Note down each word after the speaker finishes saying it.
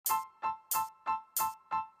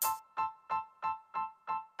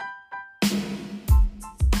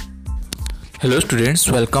Hello students,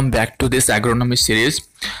 welcome back to this agronomy series.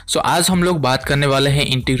 आज हम लोग बात करने वाले हैं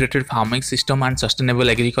integrated farming system and sustainable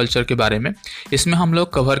agriculture के बारे में। इसमें हम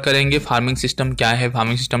लोग कवर करेंगे फार्मिंग सिस्टम क्या है,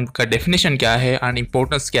 फार्मिंग सिस्टम का डेफिनेशन क्या है एंड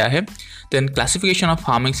इंपॉर्टेंस क्या है, then classification of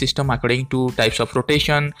farming system according to types of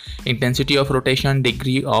rotation, intensity of rotation,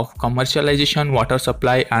 degree of commercialisation, water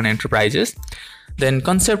supply and enterprises, then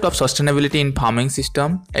concept of sustainability in farming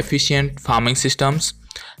system, efficient farming systems,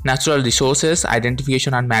 natural resources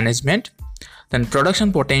identification and management, then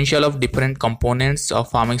production potential of different components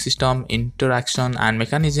of farming system, interaction and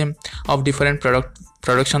mechanism of different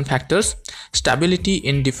production factors, stability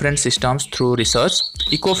in different systems through research,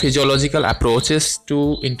 ecophysiological approaches to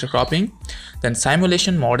intercropping, then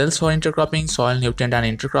simulation models for intercropping, soil nutrient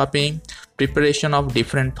and intercropping, preparation of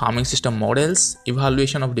different farming system models,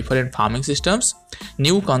 evaluation of different farming systems,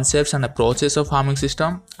 new concepts and approaches of farming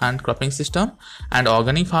system and cropping system, and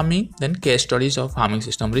organic farming, then case studies of farming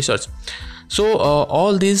system research. So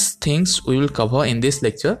all these things we will cover in this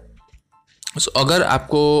lecture. So अगर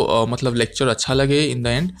आपको मतलब lecture अच्छा लगे in the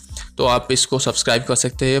end तो आप इसको subscribe कर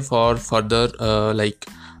सकते हैं फॉर फर्दर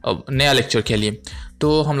नया लेक्चर के लिए।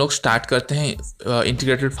 तो हम लोग स्टार्ट करते हैं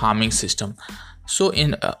integrated farming system. So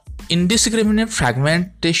indiscriminate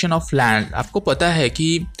fragmentation of land. आपको पता है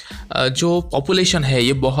कि जो पॉपुलेशन है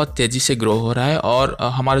ये बहुत तेज़ी से ग्रो हो रहा है और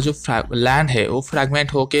हमारा जो लैंड है वो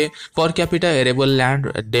फ्रैगमेंट होके per capita arable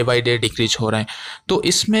land day by day decrease हो रहा है। तो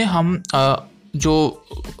इसमें हम जो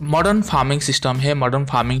मॉडर्न फार्मिंग सिस्टम है, मॉडर्न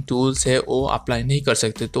फार्मिंग टूल्स है वो अप्लाई नहीं कर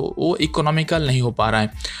सकते, तो वो इकोनॉमिकल नहीं हो पा रहा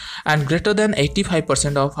है। And greater than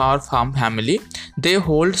 85% of our farm family they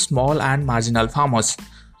hold small and marginal farmers.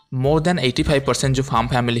 More than 85% जो फार्म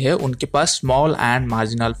फैमिली है उनके पास स्मॉल एंड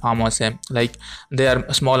मार्जिनल फार्मर्स है, like they are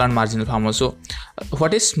small and marginal farmers. So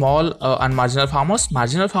what is small and marginal farmers?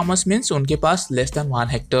 Marginal farmers means उनके पास less than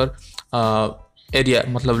 1 Hector area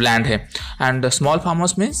मतलब land है, and small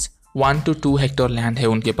farmers means 1 to 2 Hector land है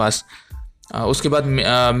उनके पास। उसके बाद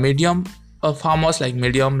medium farmers like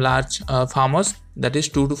medium large farmers that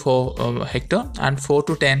is 2 to 4 Hector and 4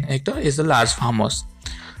 to 10 Hector is the large farmers.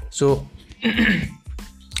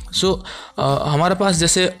 सो हमारे पास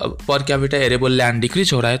जैसे per capita arable land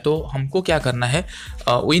decrease हो रहा है तो हमको क्या करना है?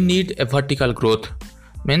 We need a vertical growth,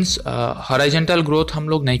 means horizontal growth हम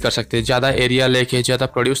लोग नहीं कर सकते, ज़्यादा एरिया लेके ज़्यादा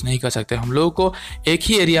प्रोड्यूस नहीं कर सकते। हम लोगों को एक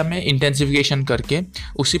ही एरिया में इंटेंसिफिकेशन करके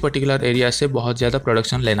उसी पर्टिकुलर एरिया से बहुत ज़्यादा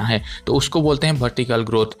प्रोडक्शन लेना है, तो उसको बोलते हैं vertical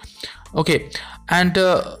growth. Okay, and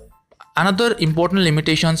another important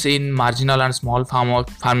limitations in marginal and small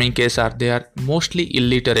farming case are they are mostly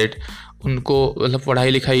illiterate। उनको मतलब पढ़ाई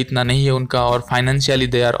लिखाई इतना नहीं है उनका, और financially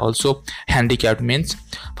they are also handicapped, means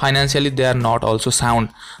financially they are not also sound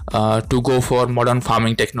to go for modern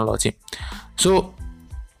farming technology. So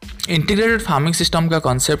integrated farming system का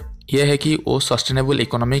कॉन्सेप्ट यह है कि वो सस्टेनेबल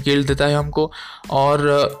इकोनॉमिक यील्ड देता है हमको,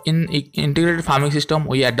 और in integrated farming system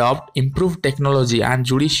we adopt improve technology and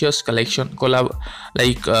judicious collection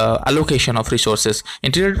like allocation of resources.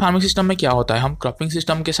 Integrated farming system में क्या होता है? हम क्रॉपिंग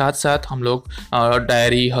सिस्टम के साथ साथ हम लोग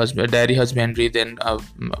dairy husbandry, then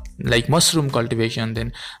like mushroom cultivation,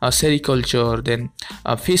 then sericulture, then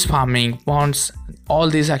fish farming, ponds,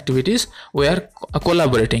 all these activities we are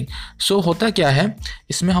collaborating. So होता क्या है,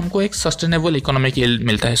 इसमें हमको एक सस्टेनेबल इकोनॉमिक यील्ड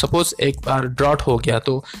मिलता है। सपोज एक बार ड्रॉट हो गया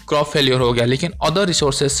तो क्रॉप फेलियर हो गया, लेकिन अदर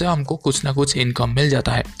रिसोर्सेज से हमको कुछ ना कुछ इनकम मिल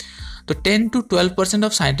जाता है। तो 10 to 12%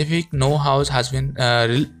 of scientific know how has been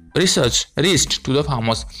research reached to the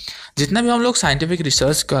farmers. जितना भी हम लोग साइंटिफिक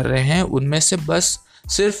रिसर्च कर रहे हैं उनमें से बस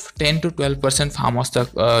सिर्फ 10 to 12% फार्मर्स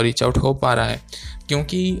तक रीच आउट हो पा रहा है,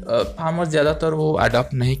 क्योंकि फार्मर्स ज़्यादातर वो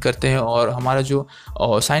अडॉप्ट नहीं करते हैं। और हमारा जो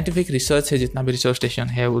साइंटिफिक रिसर्च है, जितना भी रिसर्च स्टेशन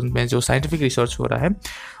है उनमें जो साइंटिफिक रिसर्च हो रहा है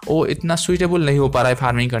वो इतना सूटेबल नहीं हो पा रहा है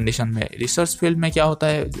फार्मिंग कंडीशन में। रिसर्च फील्ड में क्या होता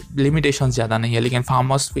है, लिमिटेशंस ज़्यादा नहीं है, लेकिन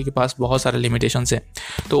फार्मर्स के पास बहुत सारे लिमिटेशंस हैं,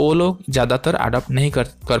 तो वो लोग ज़्यादातर अडॉप्ट नहीं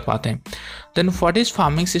कर पाते हैं। Then what is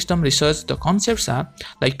farming system research? The concepts are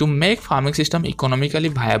like to make farming system economically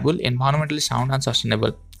viable, environmentally sound and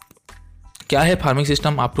sustainable. क्या है फार्मिंग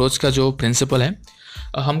सिस्टम अप्रोच का जो प्रिंसिपल है?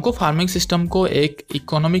 हमको फार्मिंग सिस्टम को एक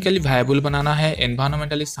इकोनॉमिकली वायबल बनाना है,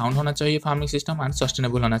 एनवायरमेंटली साउंड होना चाहिए फार्मिंग सिस्टम, एंड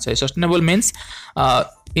सस्टेनेबल होना चाहिए। Sustainable means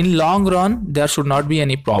in long run there should not be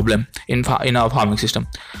any problem in our farming system.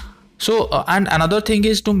 So and another thing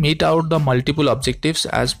is to meet out the multiple objectives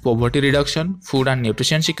as poverty reduction, food and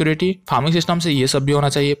nutrition security। Farming system से ये सब भी होना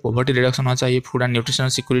चाहिए, poverty reduction होना चाहिए, food and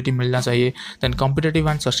nutrition security मिलना चाहिए, then competitive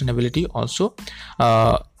and sustainability also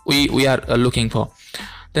we are looking for।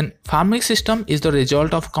 Then farming system is the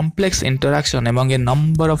result of complex interaction among a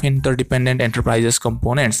number of interdependent enterprises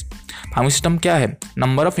components. Farming system क्या है?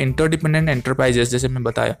 Number of interdependent enterprises, जैसे मैं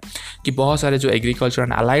बताया कि बहुत सारे जो agriculture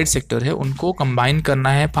and allied sector है उनको कंबाइन करना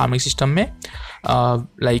है फार्मिंग सिस्टम में,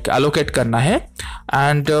 लाइक एलोकेट करना है.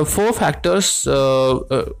 And 4 factors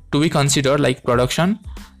to be consider like production,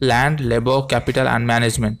 land, labour, capital and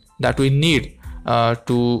management that we need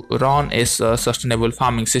to run a sustainable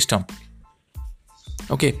farming system.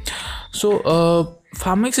 Okay, so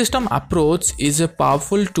farming system approach is a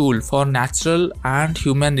powerful tool for natural and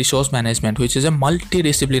human resource management, which is a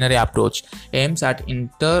multidisciplinary approach aims at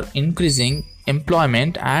increasing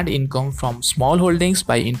employment and income from small holdings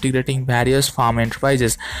by integrating various farm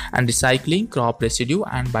enterprises and recycling crop residue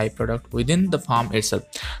and byproduct within the farm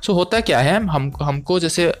itself. So होता क्या है, हमको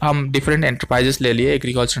जैसे हम different enterprises ले लिए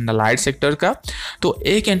agriculture and allied sector का, तो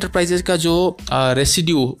एक एंटरप्राइजेस का जो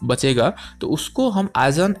रेसिड्यू बचेगा तो उसको हम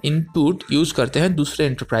एज एन इनपुट यूज़ करते हैं दूसरे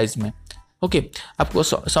एंटरप्राइज में. ओके, आपको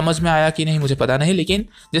समझ में आया कि नहीं मुझे पता नहीं, लेकिन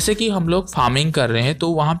जैसे कि हम लोग फार्मिंग कर रहे हैं तो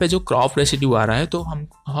वहाँ पे जो क्रॉप रेसिड्यू आ रहा है तो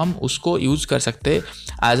हम उसको यूज़ कर सकते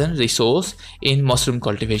हैं as an resource in mushroom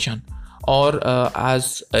cultivation और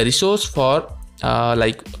as resource for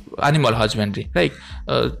like animal husbandry, right,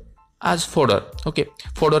 as fodder. Okay,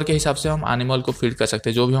 fodder के हिसाब से हम एनिमल को फीड कर सकते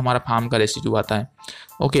हैं जो भी हमारा फार्म का रेसिड्यू आता है.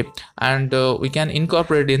 Okay, and we can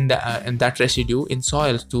incorporate in that residue in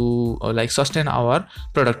soil to like sustain our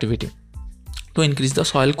productivity, to increase the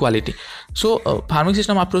soil quality. So farming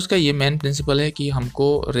system approach का ये मेन प्रिंसिपल है कि हमको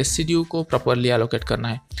रेसिड्यू को प्रॉपरली एलोकेट करना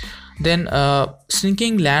है. Then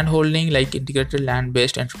shrinking land holding like integrated land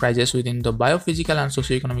based enterprises within the biophysical and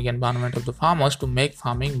socio economic environment of the farmers to make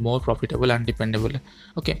farming more profitable and dependable.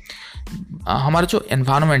 Okay, हमारा जो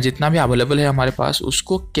environment जितना भी available है हमारे पास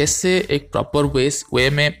उसको कैसे एक प्रॉपर वे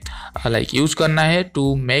में लाइक यूज करना है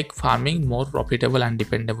to make farming more profitable and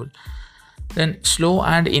dependable. Then slow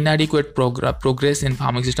and inadequate progress in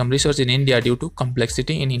farming system research in India due to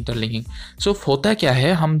complexity in interlinking. So होता क्या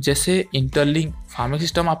है, हम जैसे इंटरलिंक फार्मिंग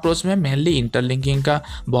सिस्टम अप्रोच में mainly interlinking का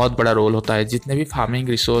बहुत बड़ा रोल होता है. जितने भी फार्मिंग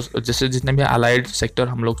रिसोर्स जैसे जितने भी अलाइड सेक्टर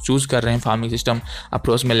हम लोग चूज़ कर रहे हैं फार्मिंग सिस्टम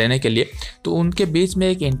अप्रोच में लेने के लिए, तो उनके बीच में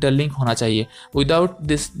एक इंटरलिंक होना चाहिए. Without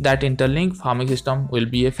that interlink farming system will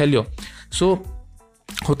be a failure. So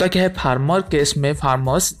होता क्या है, फार्मर केस में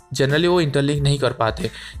फार्मर्स जनरली वो इंटरलिंक नहीं कर पाते.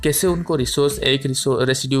 कैसे उनको एक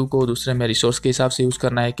रेसिड्यू को दूसरे में रिसोर्स के हिसाब से यूज़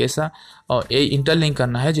करना है, कैसा इंटरलिंक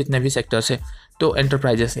करना है जितने भी सेक्टर से तो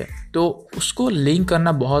एंटरप्राइजेस है, तो उसको लिंक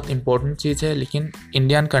करना बहुत इंपॉर्टेंट चीज़ है. लेकिन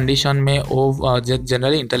इंडियन कंडीशन में वो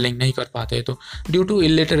जनरली इंटरलिंक नहीं कर पाते. तो due to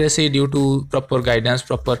illiteracy, due to proper guidance,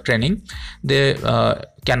 proper training, they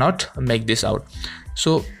cannot make this out.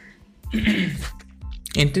 So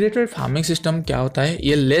integrated farming system क्या होता है,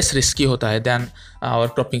 ये लेस रिस्की होता है दैन आवर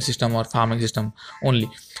क्रॉपिंग सिस्टम और फार्मिंग सिस्टम ओनली.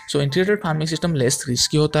 सो integrated farming system less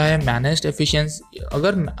risky होता है. Managed efficiency,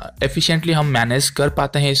 अगर एफिशिएंटली हम मैनेज कर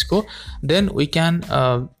पाते हैं इसको, then we can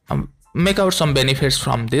make out some benefits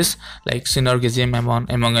from this like synergism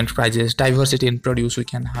among enterprises, diversity in produce, we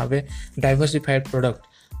can have a diversified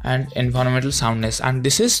product, and environmental soundness, and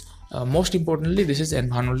this is most importantly this is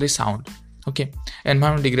environmentally sound. Okay,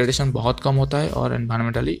 environment degradation बहुत कम होता है और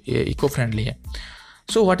environmentally eco friendly है.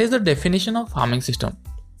 So what is the definition of farming system?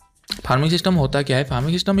 Farming system होता क्या है?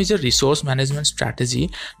 Farming system is a resource management strategy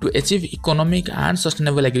to achieve economic and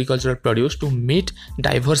sustainable agricultural produce two meet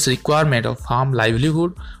diverse requirement of farm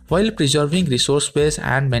livelihood while preserving resource base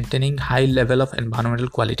and maintaining high level of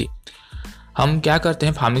environmental quality. हम क्या करते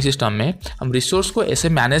हैं farming system में, हम resource को ऐसे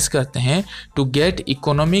manage करते हैं to gate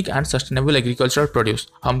economic and sustainable agricultural produce.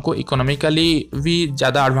 हमको इकोनॉमिकली भी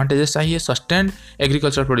ज़्यादा एडवांटेजेस चाहिए, सस्टेन्ड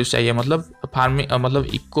एग्रीकल्चरल प्रोड्यूस चाहिए, मतलब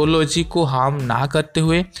इकोलॉजी को हार्म ना करते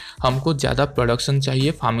हुए हमको ज़्यादा प्रोडक्शन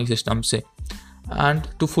चाहिए फार्मिंग सिस्टम से, and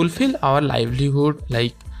to fulfil our livelihood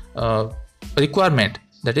like requirement,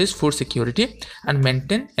 that is food security and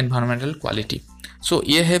maintain environmental quality. सो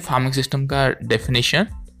ये है फार्मिंग सिस्टम का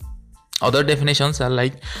definition. Other definitions are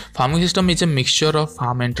like farming system is a mixture of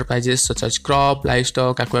farm enterprises such as crop,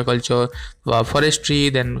 livestock, aquaculture, forestry,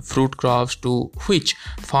 then fruit crops, to which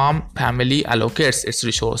farm family allocates its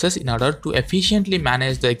resources in order to efficiently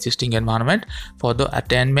manage the existing environment for the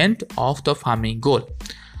attainment of the farming goal.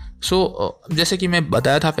 So जैसे कि मैं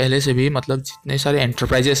बताया था पहले से भी, मतलब जितने सारे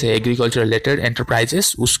एंटरप्राइजेस है एग्रीकल्चर रिलेटेड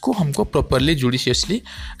एंटरप्राइजेस, उसको हमको प्रॉपरली जुडिशियसली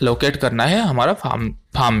एलोकेट करना है हमारा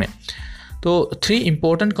फार्म में. तो 3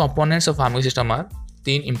 important components of farming system are,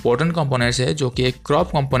 3 important components है जो कि एक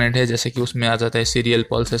क्रॉप कंपोनेंट है, जैसे कि उसमें आ जाता है cereal,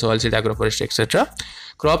 pulses, oil seed, agroforestry etcetera.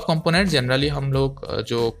 Crop component generally हम लोग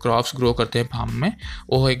जो क्रॉप्स ग्रो करते हैं फार्म में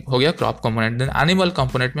वो हो गया crop component. Then animal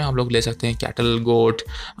component में हम लोग ले सकते हैं कैटल, गोट,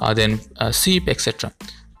 देन सीप एक्सेट्रा.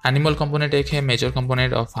 एनिमल कंपोनेंट एक है major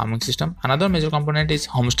component of farming system. Another major component is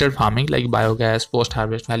homestead farming like biogas, post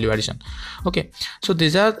harvest, value addition. Okay, so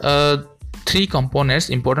these are three components,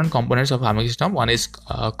 important components of farming system. One is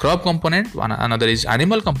crop component, another is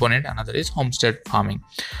animal component, another is homestead farming.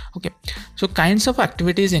 Okay, so kinds of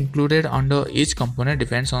activities included under each component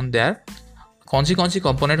depends on their कौन सी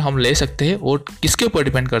component हम ले सकते हैं और किसके ऊपर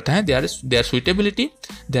depend करता है. Their suitability,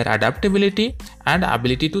 their adaptability and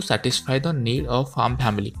ability to satisfy the need of farm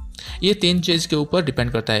family. ये 3 चीज़ के ऊपर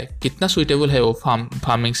डिपेंड करता है. कितना सुइटेबल है वो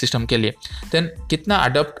फार्मिंग सिस्टम के लिए, देन कितना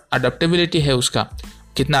अडेप्टेबिलिटी है उसका,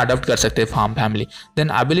 कितना अडॉप्ट कर सकते हैं farm family,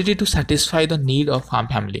 then ability to satisfy the need of farm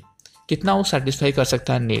family, कितना वो सेटिस्फाई कर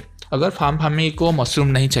सकता है नीड. अगर फार्म फैमिली को मशरूम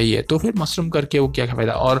नहीं चाहिए तो फिर मशरूम करके वो क्या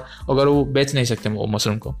फ़ायदा. और अगर वो बेच नहीं सकते वो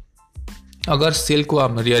मशरूम को, अगर सिल्क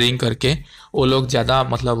व रियरिंग करके वो लोग ज़्यादा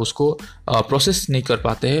मतलब उसको प्रोसेस नहीं कर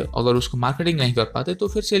पाते हैं, अगर उसको मार्केटिंग नहीं कर पाते, तो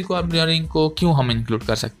फिर सिल्क व रियरिंग को क्यों हम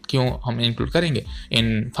इंक्लूड करेंगे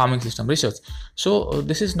in farming system research. So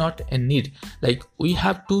this is not a need. Like we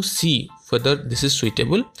have to see whether this is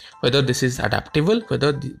suitable, whether this is adaptable,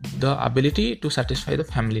 whether the ability to satisfy the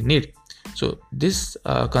family need. So this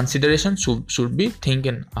consideration should be think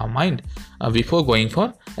in our mind before going for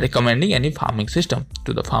recommending any farming system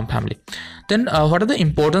to the farm family. Then what are the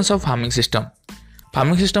importance of farming system?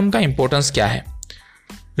 Farming system का importance क्या है?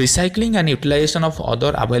 Recycling and utilization of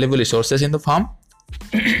other available resources in the farm.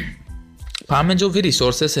 Farm में जो भी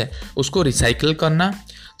resources है उसको recycle करना.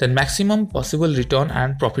 Then maximum possible return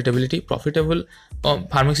and profitability. Profitable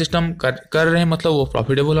farming system कर रहे हैं मतलब वो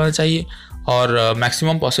प्रॉफिटेबल होना चाहिए और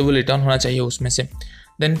मैक्सिमम पॉसिबल रिटर्न होना चाहिए उसमें से.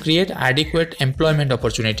 Then create adequate employment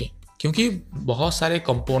opportunity, क्योंकि बहुत सारे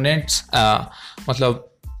कंपोनेंट्स मतलब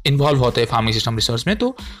इन्वॉल्व होते हैं फार्मिंग सिस्टम रिसर्च में,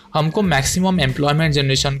 तो हमको मैक्सिमम एम्प्लॉयमेंट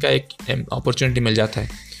जनरेशन का एक अपॉर्चुनिटी मिल जाता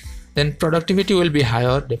है. Then productivity will be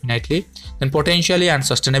higher definitely. Then potentiality and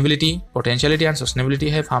sustainability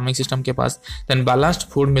है फार्मिंग सिस्टम के पास. Then balanced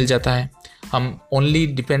food मिल जाता है. हम ओनली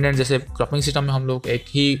डिपेंडेंट, जैसे क्रॉपिंग सिस्टम में हम लोग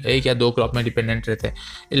एक या 2 क्रॉप में डिपेंडेंट रहते हैं,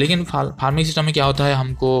 लेकिन फार्मिंग सिस्टम में क्या होता है,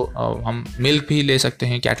 हम मिल्क भी ले सकते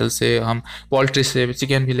हैं कैटल से, हम पोल्ट्री से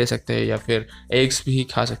चिकन भी ले सकते हैं, या फिर एग्स भी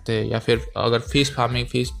खा सकते हैं, या फिर अगर फिश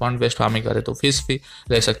पॉन्ड बेस्ड फार्मिंग करें तो फिश भी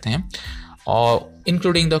ले सकते हैं, और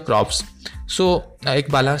इंक्लूडिंग द क्रॉप्स. सो एक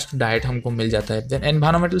बैलेंस्ड डाइट हमको मिल जाता है. देन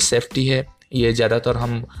एनवायरमेंटल सेफ्टी है, ये ज़्यादातर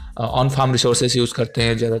हम ऑन फार्म रिसोर्सेज यूज़ करते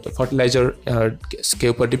हैं, ज़्यादातर फर्टिलाइज़र के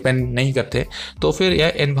ऊपर डिपेंड नहीं करते, तो फिर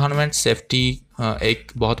यह एनवायरमेंट सेफ्टी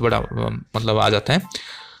एक बहुत बड़ा मतलब आ जाता है.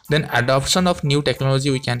 Then adoption of new technology,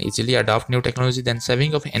 we can easily adopt new technology. Then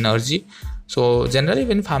saving of energy. So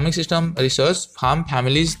generally in farming system research, farm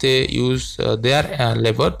families they use their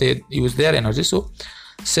labour, they use their energy, so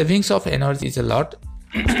savings of energy is a lot.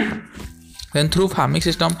 Then through farming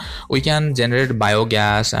system we can generate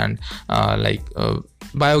biogas and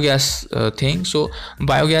biogas thing. So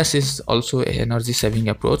biogas is also a energy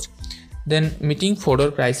saving approach. Then meeting fodder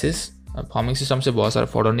prices, farming system से बहुत सारा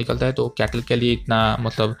fodder निकलता है, तो cattle के लिए इतना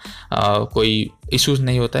मतलब कोई इश्यूज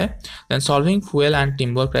नहीं होता है. Then solving fuel and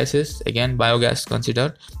timber prices, again biogas consider.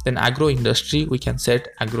 Then agro industry, we can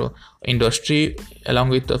set agro industry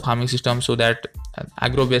along with the farming system so that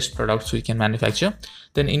agro based products we can manufacture.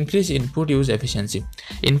 Then increase input use efficiency.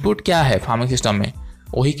 Input क्या है farming system में,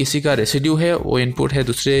 वही किसी का residue है, वो input है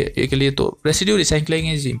दूसरे के लिए, तो residue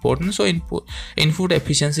recycling is important. So input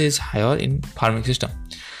efficiency is higher in farming system.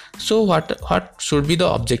 So what should be the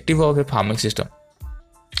objective of a farming system?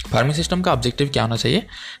 Farming system का ऑब्जेक्टिव क्या होना चाहिए?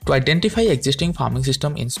 To identify existing farming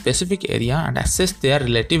system in specific area and assess their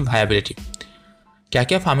relative viability. क्या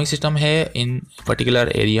क्या farming system है इन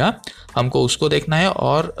particular area, हमको उसको देखना है,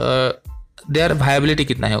 और देयर वायबिलिटी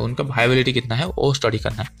कितना है, उनका वायबिलिटी कितना है वो स्टडी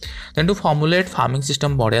करना है. Then to formulate farming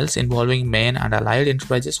system models involving main and allied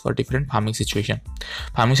enterprises for different farming situation.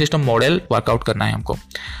 Farming system model work out करना है हमको.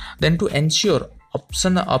 Then to ensure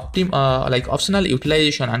optional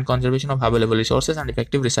utilization and conservation of available resources and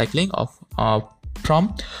effective recycling of from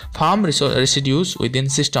farm residues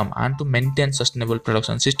within system, and to maintain sustainable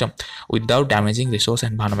production system without damaging resource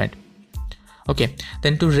environment. Okay,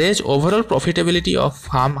 then to raise overall profitability of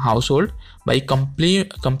farm household by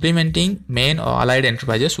complementing main or allied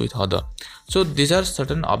enterprises with other. So these are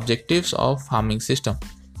certain objectives of farming system.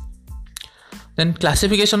 Then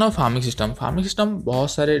classification of farming system. Farming system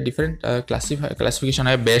बहुत सारे different classification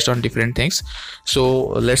है based on different things.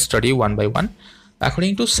 So let's study one by one.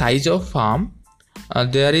 According to size of farm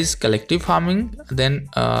there is collective farming, then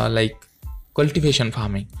like cultivation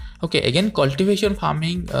farming. Okay, again cultivation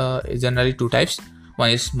farming is generally 2 types.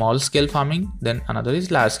 One is small scale farming, then another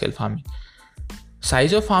is large scale farming.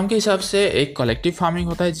 Size of farm के हिसाब से एक collective farming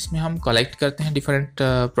होता है जिसमें हम collect करते हैं different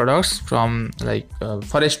products from like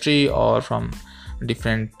forestry और from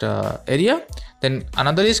different area. Then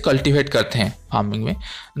another is cultivate करते हैं फार्मिंग में.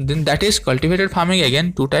 Then that is cultivated farming.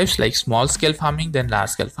 Again two types like small scale farming then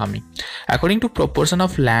large scale farming. According to proportion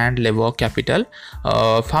of land, labor, capital,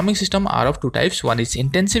 farming system are of two types. One is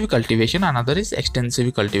intensive cultivation, another is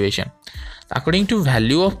extensive cultivation. According to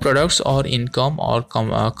value of products or income or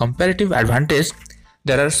comparative advantage,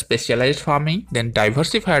 there are specialized farming, then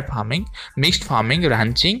diversified farming, mixed farming,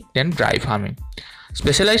 ranching, then dry farming.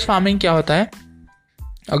 Specialized farming क्या होता है?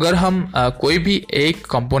 अगर हम कोई भी एक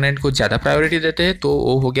component को ज़्यादा प्रायोरिटी देते हैं तो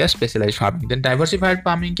वो हो गया specialised farming. Then diversified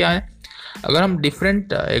farming क्या है? अगर हम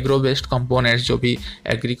डिफरेंट एग्रो बेस्ड कंपोनेंट्स जो भी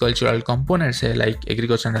एग्रीकल्चरल कंपोनेंट्स है like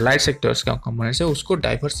agriculture and light sectors का कंपोनेंट्स है उसको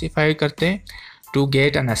डाइवर्सिफाई करते हैं to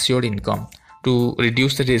get an assured income to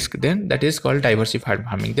reduce the risk. Then that is called diversified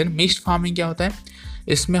farming. Then mixed farming क्या होता है?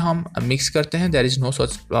 इसमें हम मिक्स करते हैं. There is no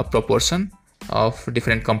such proportion of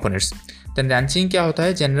different components. Then ranching क्या होता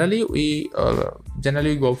है? Generally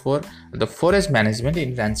we go for the forest management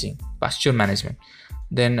in ranching, pasture management.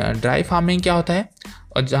 Then dry farming क्या होता है?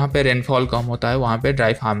 और जहाँ पे रेनफॉल कम होता है वहाँ पे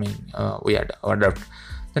dry farming we adopt.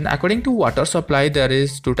 Then according to water supply there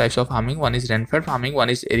is two types of farming. One is rainfed farming, one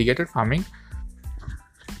is irrigated farming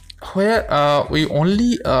where we only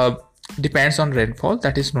depends on rainfall,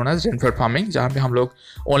 that is known as rainfed farming. जहाँ पे हम लोग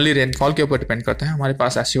only rainfall के ऊपर depend करते हैं, हमारे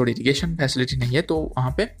पास assured irrigation facility नहीं है तो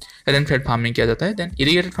वहाँ पे रेनफेड फार्मिंग किया जाता है. देन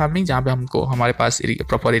इरिगेटेड फार्मिंग जहाँ पे हमको हमारे पास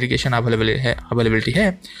प्रॉपर इरिगेशन अवेलेबिलिटी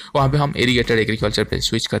है वहाँ पे हम इरिगेटेड एग्रीकल्चर पे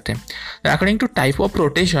स्विच करते हैं. According to type of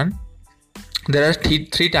rotation there are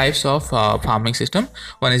three types of farming system.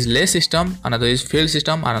 One is lay system, another is field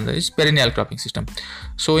system, another is perennial cropping system.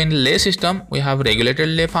 So in lay system we have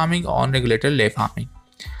regulated lay farming, unregulated lay farming.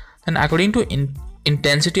 Then according to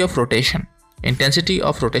intensity of rotation, intensity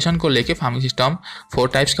of rotation को लेके farming system 4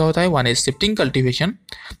 types का होता है. One is shifting cultivation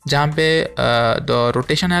जहाँ पे the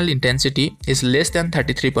rotational intensity is less than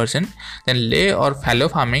 33%. Then ley और fallow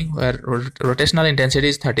farming where rotational intensity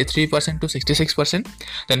is 33% to 66%.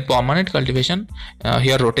 Then permanent cultivation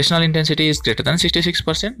here rotational intensity is greater than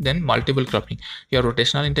 66%. Then multiple cropping here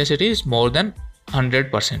rotational intensity is more than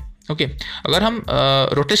 100%. Okay अगर हम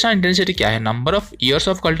rotational intensity क्या है? Number of years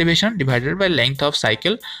of cultivation divided by length of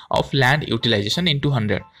cycle of land utilisation into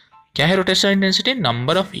 100. क्या है rotational intensity?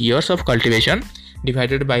 Number of years of cultivation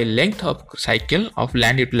divided by length of cycle of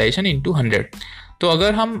land utilisation into 100. तो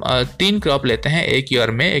अगर हम 3 crop लेते हैं एक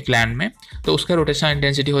year में एक लैंड में तो उसका रोटेशनल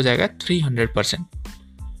इंटेंसिटी हो जाएगा 300%.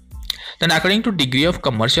 Then according to degree of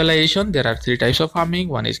commercialization, there are 3 types of farming.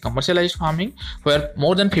 One is commercialized farming where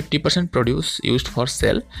more than 50% produce used for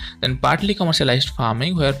sale. Then partly commercialized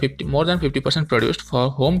farming where more than 50% produced for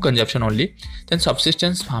home consumption only. Then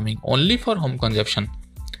subsistence farming only for home consumption.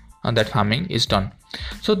 That farming is done.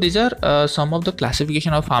 So these are some of the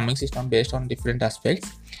classification of farming system based on different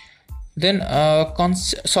aspects. Then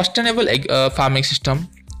sustainable farming system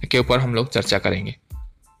के ऊपर हम लोग चर्चा करेंगे.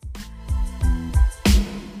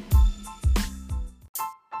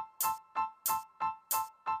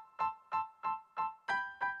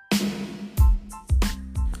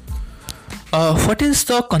 What is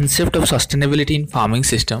the concept of sustainability in farming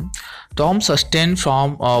system? Term sustain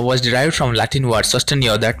was derived from Latin word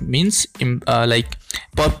sustenere, that means like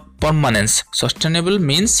permanence. Sustainable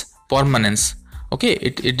means permanence. Okay,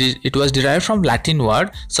 it was derived from Latin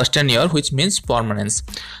word sustenere, which means permanence.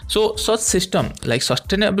 So such system like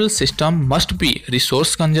sustainable system must be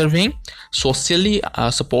resource conserving, socially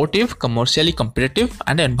supportive, commercially competitive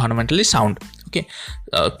and environmentally sound. Okay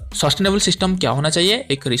sustainable system क्या होना चाहिए?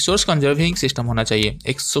 एक resource conserving system होना चाहिए,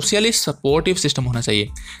 एक socially supportive system होना चाहिए,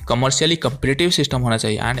 commercially competitive system होना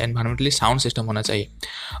चाहिए एंड एनवायरमेंटली साउंड सिस्टम होना चाहिए.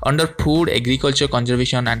 Under food agriculture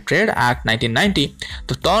conservation and trade act 1990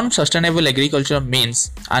 the term sustainable agriculture means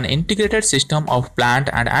an integrated system of plant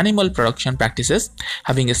and animal production practices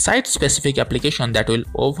having a site specific application that will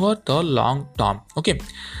over the long term. Okay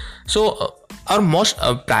so our most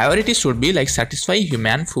priority should be like satisfy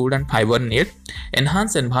human food and fiber need,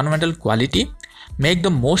 enhance environmental quality, make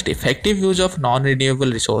the most effective use of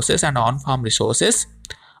non-renewable resources and on-farm resources.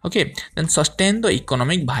 Okay, then sustain the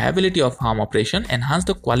economic viability of farm operation, enhance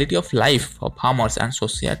the quality of life of farmers and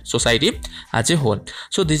society as a whole.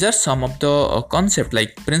 So these are some of the concept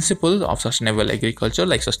like principles of sustainable agriculture,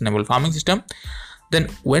 like sustainable farming system. Then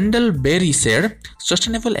Wendell Berry said,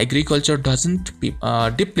 sustainable agriculture doesn't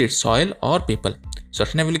deplete soil or people.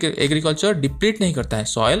 Sustainable agriculture deplete नहीं करता है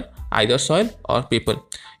soil, either soil or people.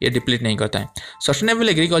 ये deplete नहीं करता है.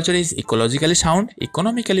 Sustainable agriculture is ecologically sound,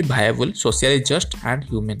 economically viable, socially just and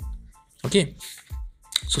human. Okay.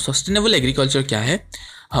 So sustainable agriculture क्या है,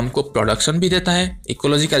 हमको प्रोडक्शन भी देता है,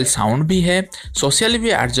 इकोलॉजिकल साउंड भी है, सोशली भी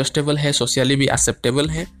एडजस्टेबल है, सोशली भी एक्सेप्टेबल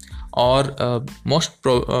है, और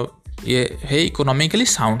ये है इकोनॉमिकली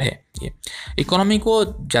साउंड है। ये इकोनॉमी को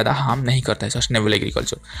ज़्यादा हार्म नहीं करता है sustainable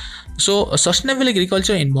agriculture. So sustainable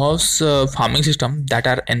agriculture involves farming system that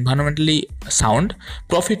are environmentally sound,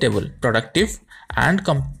 profitable, productive and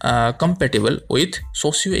compatible with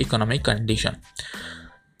socio-economic condition.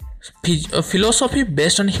 Philosophy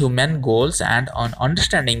based on human goals and on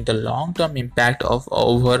understanding the long-term impact of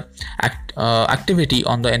our activity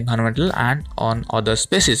on the environmental and on other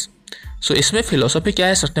species. सो इसमें philosophy क्या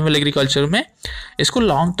है sustainable agriculture में, इसको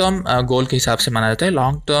long term goal के हिसाब से माना जाता है।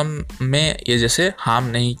 लॉन्ग टर्म में ये जैसे हार्म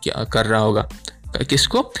नहीं कर रहा होगा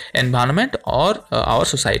किसको, एनवायरनमेंट और आवर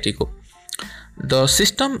सोसाइटी को। The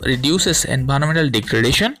system reduces environmental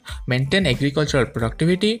degradation, maintain agricultural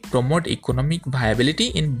productivity, promote economic viability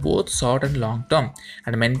in both short and long term,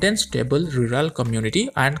 and maintain stable rural community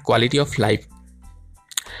and quality of life.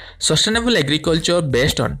 Sustainable agriculture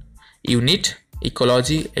based on unit,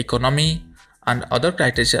 ecology, economy, and other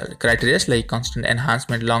criteria like constant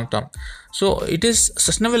enhancement long term. So it is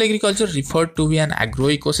sustainable agriculture referred to be an agro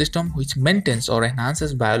ecosystem which maintains or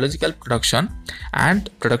enhances biological production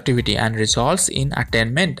and productivity and results in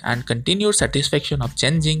attainment and continued satisfaction of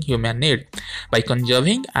changing human need by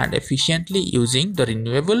conserving and efficiently using the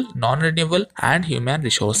renewable, non-renewable and human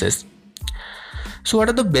resources. So what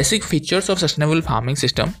are the basic features of sustainable farming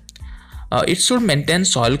system? It should maintain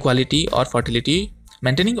soil quality or fertility,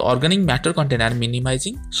 maintaining organic matter content and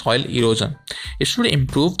minimizing soil erosion. It should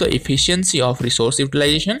improve the efficiency of resource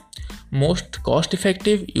utilization, most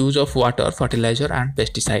cost-effective use of water, fertilizer and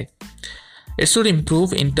pesticide. It should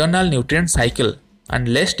improve internal nutrient cycle and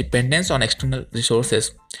less dependence on external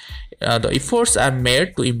resources. The efforts are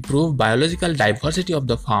made to improve biological diversity of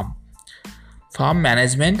the farm. Farm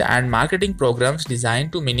management and marketing programs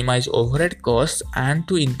designed to minimize overhead costs and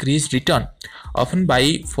to increase return, often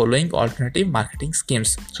by following alternative marketing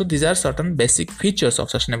schemes. So these are certain basic features of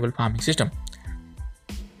sustainable farming system.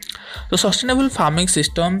 So sustainable farming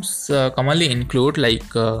systems commonly include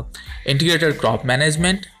like integrated crop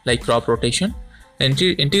management, like crop rotation,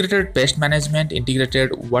 integrated pest management,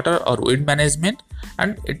 integrated water or weed management,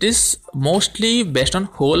 and it is mostly based on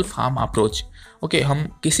whole farm approach. Okay हम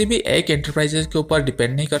किसी भी एक enterprises के ऊपर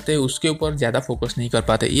depend नहीं करते, उसके ऊपर ज़्यादा फोकस नहीं कर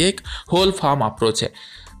पाते। ये एक होल फार्म अप्रोच है।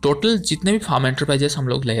 टोटल जितने भी फार्म एंटरप्राइजेस हम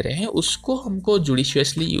लोग ले रहे हैं उसको हमको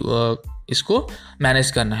जुडिशियसली इसको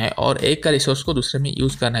मैनेज करना है और एक का रिसोर्स को दूसरे में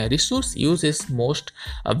यूज़ करना है। Resource use is most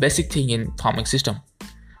basic thing in farming system.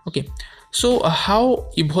 Okay, so how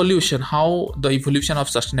the evolution of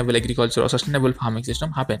sustainable agriculture or sustainable farming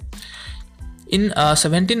system happened? In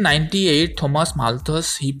 1798 Thomas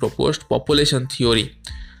Malthus he proposed population theory.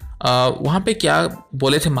 वहाँ पे क्या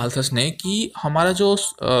बोले थे माल्थस ने कि हमारा जो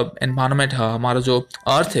एनवायरनमेंट है, हमारा जो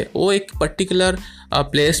अर्थ है, वो एक पर्टिकुलर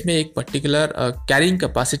प्लेस में एक पर्टिकुलर कैरिंग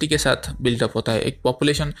कैपेसिटी के साथ बिल्डअप होता है। एक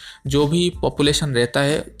पॉपुलेशन, जो भी पॉपुलेशन रहता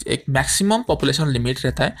है, एक मैक्सिमम पॉपुलेशन लिमिट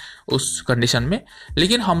रहता है उस कंडीशन में,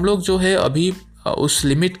 लेकिन हम लोग जो है अभी उस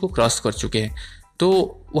लिमिट को क्रॉस कर चुके हैं,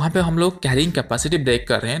 तो वहाँ पे हम लोग कैरिंग कैपेसिटी ब्रेक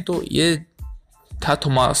कर रहे हैं। तो ये था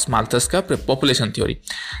थॉमस माल्थस का population theory.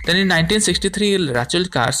 Then in 1963 Rachel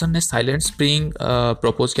Carson ने साइलेंट स्प्रिंग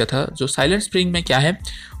प्रपोज किया था। जो साइलेंट स्प्रिंग में क्या है,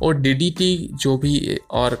 और डीडीटी जो भी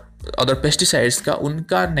और अदर पेस्टिसाइड्स का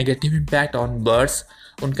उनका नेगेटिव इम्पैक्ट ऑन बर्ड्स,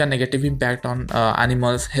 उनका negative impact on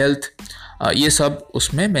animals health, ये सब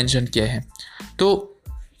उसमें मेंशन किए हैं। तो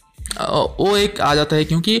वो एक आ जाता है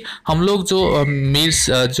क्योंकि हम लोग जो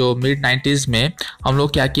मिड 90s में हम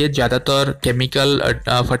लोग क्या किए, ज़्यादातर केमिकल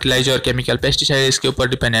फर्टिलाइजर, केमिकल पेस्टिसाइड इसके ऊपर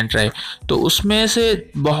डिपेंडेंट रहे, तो उसमें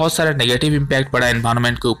से बहुत सारा नेगेटिव इम्पैक्ट पड़ा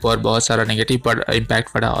एनवायरनमेंट के ऊपर, बहुत सारा नेगेटिव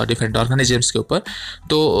इम्पैक्ट पड़ा और डिफरेंट ऑर्गेनिजम्स के ऊपर।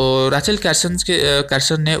 तो रैचल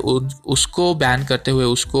कार्सन ने उसको बैन करते हुए,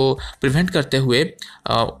 उसको प्रिवेंट करते हुए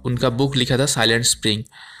उनका बुक लिखा था साइलेंट स्प्रिंग।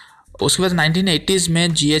 उसके बाद 1980s में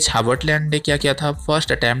GH हार्वर्टलैंड ने क्या किया था,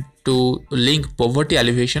 first attempt to link poverty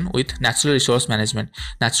alleviation with natural resource management.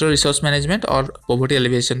 Natural resource management और पॉवर्टी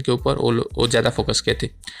एलिवेशन के ऊपर वो ज़्यादा फोकस किए थे।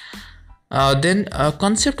 Then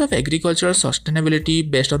concept of agricultural sustainability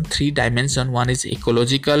based on 3 dimensions. One is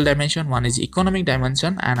ecological dimension, one is economic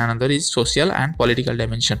dimension, and another is social and political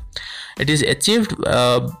dimension. It is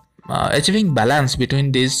achieving balance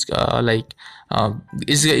between these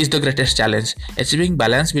is the greatest challenge. Achieving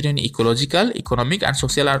balance between ecological, economic and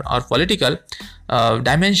social or political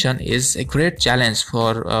dimension is a great challenge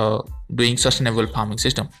for doing sustainable farming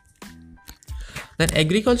system. Then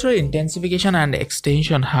agricultural intensification and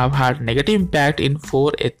extension have had negative impact in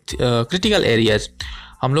 4 critical areas.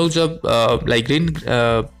 हम लोग जब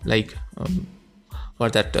for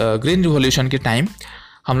that green revolution के time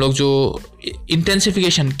हम लोग जो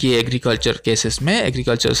intensification किए agriculture cases में,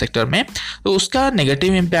 agriculture sector में, तो उसका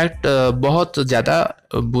नेगेटिव इम्पैक्ट बहुत ज़्यादा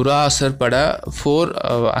बुरा असर पड़ा 4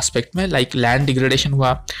 एस्पेक्ट में, लाइक लैंड डिग्रेडेशन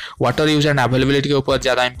हुआ, वाटर यूज एंड अवेलेबिलिटी के ऊपर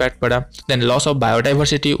ज़्यादा इम्पैक्ट पड़ा, then loss of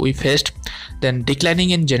biodiversity we faced, then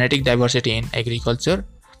declining in genetic diversity in agriculture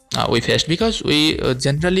we faced, because we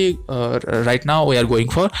generally right now we are going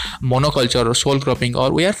for monoculture or sole cropping,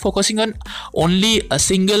 or we are focusing on only a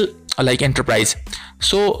single like enterprise.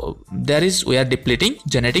 So we are depleting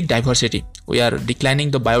genetic diversity, we are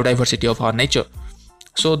declining the biodiversity of our nature.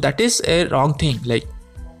 So that is a wrong thing. Like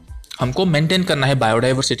हमको maintain करना है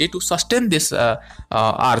biodiversity to sustain this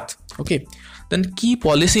earth. Okay. Then की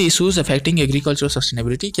policy issues affecting agriculture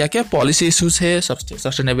sustainability, क्या क्या policy issues है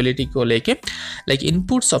sustainability को लेके, like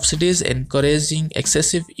input subsidies encouraging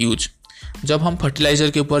excessive use. जब हम फर्टिलाइज़र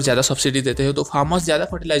के ऊपर ज़्यादा सब्सिडी देते हैं तो फार्मर्स ज़्यादा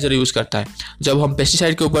फर्टिलाइज़र यूज़ करता है, जब हम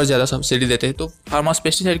पेस्टिसाइड के ऊपर ज़्यादा सब्सिडी देते हैं तो फार्मर्स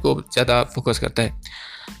पेस्टिसाइड को ज़्यादा फोकस करता है।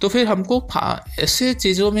 तो फिर हमको ऐसे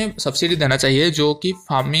चीज़ों में सब्सिडी देना चाहिए जो कि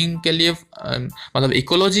फार्मिंग के लिए मतलब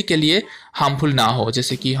इकोलॉजी के लिए हार्मफुल ना हो,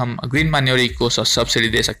 जैसे कि हम ग्रीन मैन्योर को सब्सिडी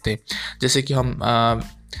दे सकते हैं, जैसे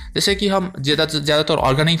कि हम ज़्यादातर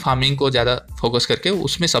ऑर्गेनिक फार्मिंग को ज़्यादा फोकस करके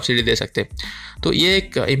उसमें सब्सिडी दे सकते हैं। तो ये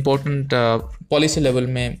एक इम्पोर्टेंट पॉलिसी लेवल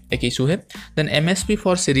में एक इशू है। Then MSP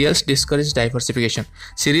for serials discourage diversification.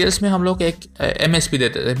 Serials में हम लोग एक एमएसपी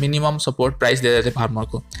देते थे, मिनिमम सपोर्ट प्राइस दे देते थे फार्मर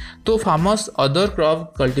को, तो फार्मर्स अदर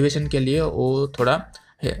क्रॉप कल्टिवेशन के लिए वो थोड़ा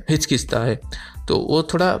हिचकिचता है, तो वो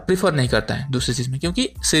थोड़ा प्रीफर नहीं करता है दूसरी चीज़ में, क्योंकि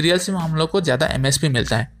सीरियल्स में हम लोग को ज़्यादा एमएसपी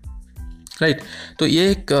मिलता है, राइट। तो ये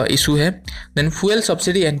एक इशू है। Then fuel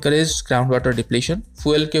subsidy encourage ground water depletion.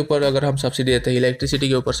 Fuel के ऊपर अगर हम सब्सिडी देते हैं, इलेक्ट्रिसिटी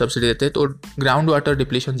के ऊपर सब्सिडी देते हैं, तो ग्राउंड वाटर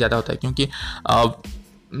डिप्लीशन ज़्यादा होता है, क्योंकि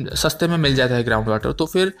सस्ते में मिल जाता है ग्राउंड वाटर, तो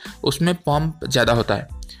फिर उसमें पंप ज़्यादा होता है।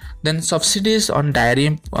 Then subsidies on dairy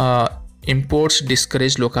imports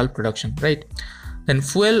discourage local production, right. Then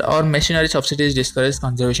fuel और machinery subsidies discourage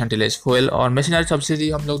conservation tillage. Fuel और मशीनरी सब्सिडी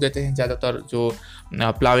हम लोग देते हैं ज़्यादातर जो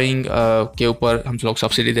प्लाविंग के ऊपर हम लोग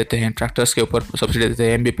सब्सिडी देते हैं, ट्रैक्टर्स के ऊपर सब्सिडी देते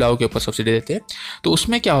हैं, एमबी प्लाव के ऊपर सब्सिडी देते हैं। तो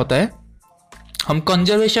उसमें क्या होता है, हम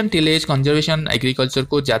कंजर्वेशन टिलेज, कंजर्वेशन एग्रीकल्चर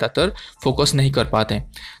को ज़्यादातर फोकस नहीं कर पाते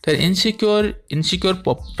हैं। तो insecure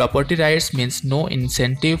property rights means no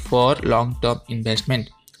incentive for long term investment.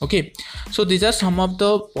 Okay, so these are some of the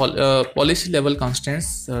policy level constraints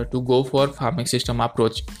to go for farming system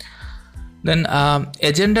approach. Then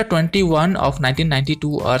Agenda 21 of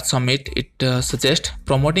 1992 Earth Summit, it suggests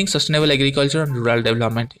promoting sustainable agriculture and rural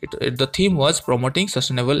development. The theme was promoting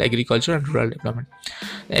sustainable agriculture and rural development.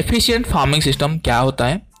 Efficient farming system क्या होता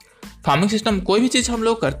है? Farming system, कोई भी चीज़ हम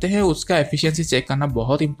लोग करते हैं उसका एफिशिएंसी चेक करना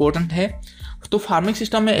बहुत इंपॉर्टेंट है। तो फार्मिंग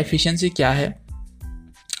सिस्टम में एफिशिएंसी क्या है,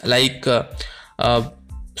 like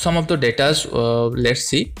some of the data let's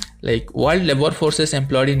see, like world labor forces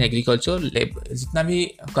employed in agriculture, जितना भी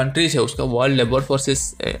कंट्रीज है उसका world labour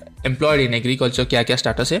forces employed in agriculture क्या क्या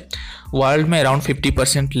स्टेटस है। वर्ल्ड में around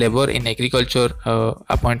 50% labour in agriculture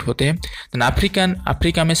appoint होते हैं। देन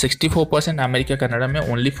अफ्रीका में 64%, अमेरिका कनाडा में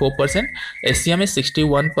ओनली 4%, एशिया में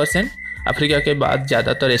 61%। अफ्रीका के बाद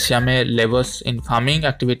ज़्यादातर एशिया में labours in farming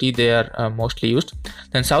activity they are mostly used.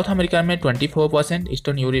 Then south America में 24%,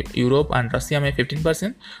 ईस्टर्न यूरोप एंड रसिया में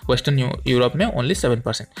 15%, वेस्टर्न यूरोप में ओनली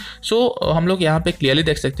 7%। सो हम लोग यहाँ पे क्लियरली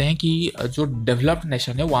देख सकते हैं कि जो डेवलप्ड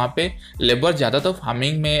नेशन है वहाँ पे लेबर ज़्यादातर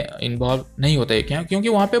फार्मिंग में इन्वॉल्व नहीं होता है, क्या, क्योंकि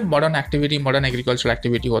वहाँ पे मॉडर्न एग्रीकल्चरल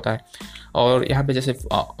एक्टिविटी होता है। और यहाँ पे जैसे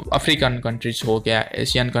अफ्रीकन कंट्रीज हो गया,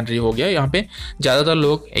 एशियन कंट्री हो गया, यहाँ पे ज़्यादातर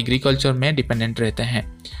लोग एग्रीकल्चर में डिपेंडेंट रहते हैं।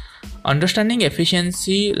 Understanding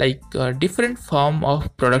efficiency, like different form of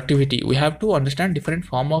productivity, we have to understand different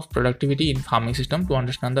form of productivity in farming system to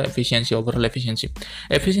understand the efficiency, overall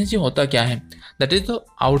efficiency होता क्या है, that is the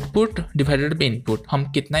output divided by input।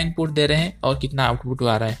 हम कितना input दे रहे हैं और कितना output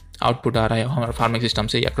आ रहा है हमारे फार्मिंग सिस्टम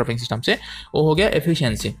से या क्रॉपिंग सिस्टम से, वो हो गया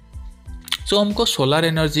एफिशिएंसी। सो हमको सोलर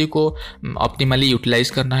एनर्जी को ऑप्टिमली यूटिलाइज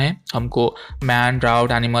करना है, हमको मैन,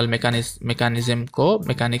 ड्राउट, एनिमल,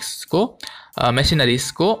 मैकेनिक्स को मशीनरीज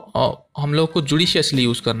को हम लोग को जुडिशियसली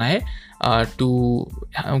यूज़ करना है to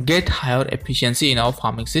get higher efficiency in our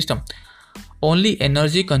farming system. Only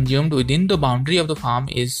energy consumed with in the boundary of the farm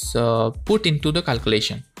is put into the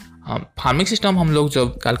calculation. Farming system हम लोग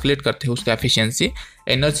जब कैलकुलेट करते हैं उसका एफिशिएंसी,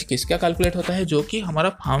 एनर्जी किसका कैलकुलेट होता है, जो कि हमारा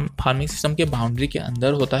फार्मिंग सिस्टम के बाउंड्री के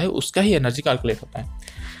अंदर होता है, उसका ही एनर्जी कैलकुलेट होता है।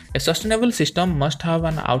 ए sustainable system must have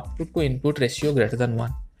an output to input ratio greater than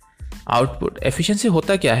 1। Output efficiency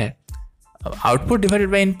होता क्या है, output divided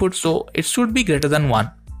by input, so it should be greater than 1।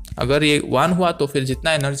 अगर ये 1 हुआ तो फिर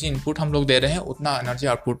जितना एनर्जी इनपुट हम लोग दे रहे हैं उतना एनर्जी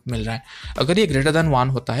आउटपुट मिल रहा है। अगर ये ग्रेटर देन 1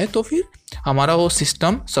 होता है तो फिर हमारा वो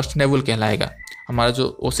सिस्टम सस्टेनेबल कहलाएगा, हमारा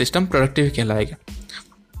जो वो सिस्टम प्रोडक्टिव कहलाएगा।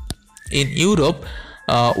 In Europe,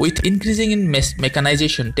 with increasing in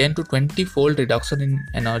mechanization, 10 to 20 fold reduction in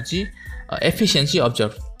energy efficiency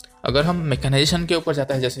observed। अगर हम मैकेनाइजेशन के ऊपर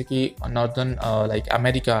जाता है जैसे कि northern like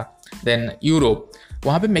America, then Europe,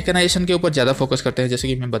 वहाँ पे मैकेनाइजेशन के ऊपर ज़्यादा फोकस करते हैं। जैसे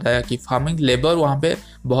कि मैं बताया कि फार्मिंग लेबर वहाँ पे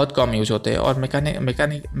बहुत कम यूज होते हैं और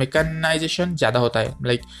मैकेनाइजेशन ज़्यादा होता है,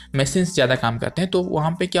 लाइक मशीन्स ज़्यादा काम करते हैं। तो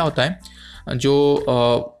वहाँ पे क्या होता है,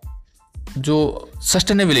 जो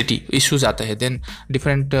सस्टेनेबिलिटी इश्यूज आते हैं, then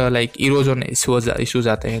different like erosion issues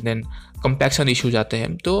आते हैं, देन कंपैक्शन इश्यूज आते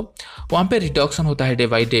हैं। तो वहाँ पे रिडक्शन होता है डे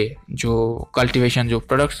बाई डे। जो कल्टीवेशन, जो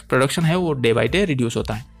प्रोडक्शन है वो डे बाई डे रिड्यूस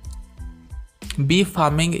होता है। Beef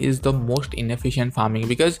farming is the most inefficient farming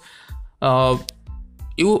because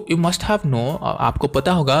you must have no, आपको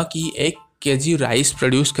पता होगा कि 1 kg राइस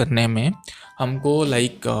प्रोड्यूस करने में हमको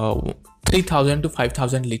लाइक 3000 to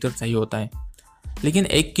 5000 लीटर चाहिए होता है, लेकिन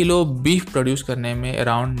 1 किलो बीफ प्रोड्यूस करने में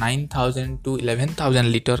around 9000 to 11000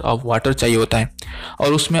 litre of water चाहिए होता है।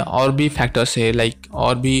 और उसमें और भी फैक्टर्स है, लाइक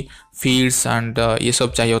और भी फीड्स एंड ये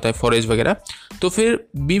सब चाहिए होता है, फॉरेज वगैरह। तो फिर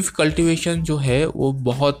बीफ कल्टीवेशन जो है वो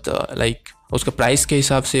बहुत लाइक उसका प्राइस के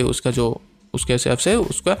हिसाब से, उसके हिसाब से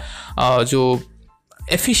उसका जो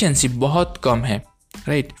एफिशिएंसी बहुत कम है,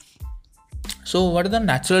 right. So what are the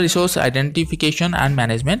natural resource identification and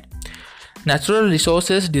management? Natural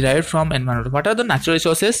resources derived from environment. What are the natural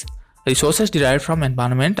resources? Resources derived from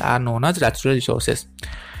environment are known as natural resources.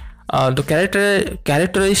 The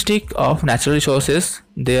characteristic of natural resources,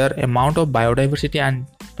 their amount of biodiversity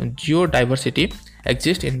and geodiversity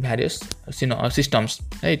exist in various systems,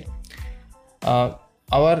 right?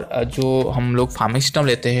 और जो हम लोग farming system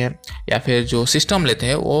लेते हैं या फिर जो system लेते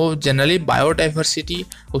हैं वो जनरली बायोडाइवर्सिटी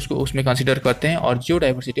उसमें कंसिडर करते हैं, और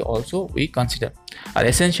जियोडाइवर्सिटी also we consider are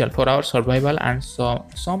essential for our survival and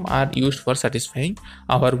some are used for satisfying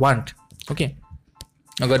our want. Okay,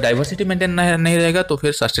 अगर डाइवर्सिटी मेंटेन नहीं रहेगा तो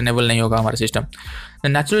फिर सस्टेनेबल नहीं होगा हमारा system. The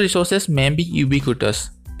natural resources may be ubiquitous,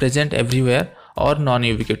 present everywhere, और नॉन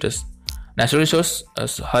यूबिक्विटस। नेचुरल रिसोर्स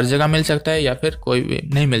हर जगह मिल सकता है या फिर कोई भी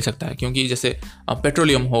नहीं मिल सकता है, क्योंकि जैसे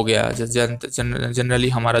पेट्रोलियम हो गया, जनरली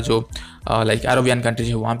हमारा जो लाइक अरबियन कंट्रीज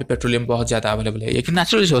है वहाँ पे पेट्रोलियम बहुत ज़्यादा अवेलेबल है, लेकिन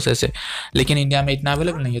नेचुरल रिसोर्सेस है, लेकिन इंडिया में इतना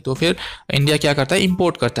अवेलेबल नहीं है। तो फिर इंडिया क्या करता है,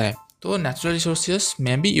 इंपोर्ट करता है। तो नेचुरल रिसोर्सेस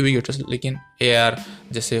में भी यूबिक्विटस, लेकिन एयर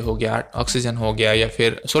जैसे हो गया, ऑक्सीजन हो गया, या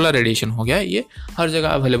फिर सोलर रेडिएशन हो गया, ये हर जगह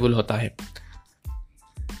अवेलेबल होता है।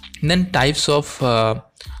 Then types of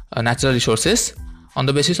natural resources on the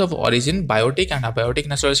basis of origin, biotic and abiotic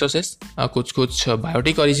natural resources. कुछ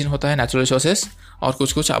बायोटिक ओरिजिन होता है नेचुरल रिसोर्सेस और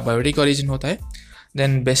कुछ अबायोटिक ओरिजिन होता है।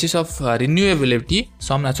 Then basis of renewability,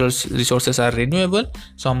 some natural resources are renewable,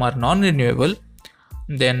 some are non renewable.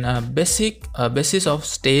 Then basis of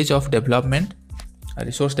stage of development,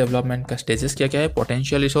 resource development का stages क्या क्या है,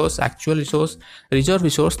 potential resource, actual resource, reserve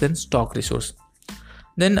resource, then stock resource.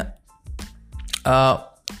 Then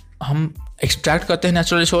हम extract करते हैं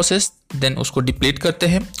natural resources, then उसको deplete करते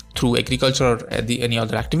हैं थ्रू एग्रीकल्चर और any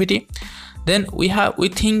other activity. Then we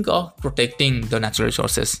think of protecting the natural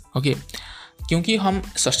resources. Okay, क्योंकि हम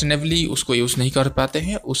सस्टेनेबली उसको यूज़ नहीं कर पाते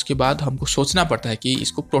हैं, उसके बाद हमको सोचना पड़ता है कि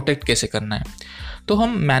इसको प्रोटेक्ट कैसे करना है। तो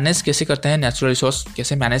हम मैनेज कैसे करते हैं, नेचुरल रिसोर्स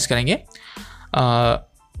कैसे मैनेज करेंगे।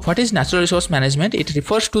 What is natural resource management? It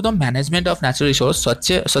refers to the management of natural resources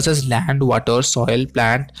such as land, water, soil,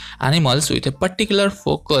 plant, animals, with a particular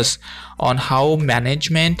focus on how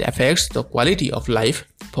management affects the quality of life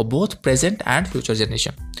for both present and future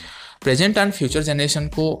generation. Present and future generation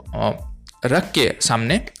को रख के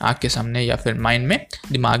सामने, आँख के सामने या फिर mind में,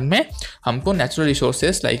 दिमाग में, हमको natural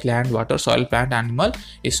resources like land, water, soil, plant, animal,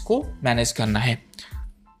 इसको मैनेज करना है।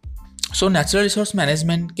 सो नेचुरल रिसोर्स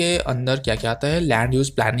मैनेजमेंट के अंदर क्या क्या आता है, land use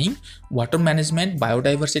planning, water management,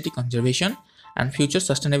 biodiversity conservation and future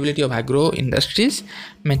sustainability of agro industries,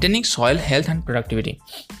 maintaining soil health and productivity.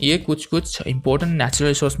 ये कुछ important natural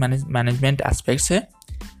resource management aspects है।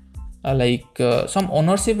 लाइक सम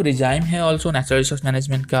ओनरशिप रिजाइम है ऑल्सो नेचुरल रिसोर्स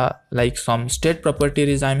मैनेजमेंट का, like some state property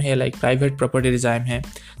regime है, like private property regime है,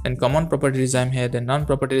 then common property regime है, then non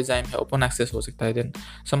property regime है, open access हो सकता है, देन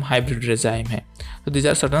सम हाइब्रिड रिजाइम है। तो these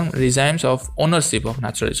are certain regimes of ownership of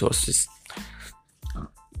natural resources.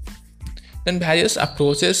 Then various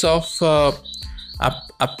approaches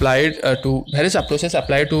applied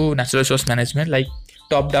to natural resource management, like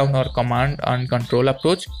top down or command and control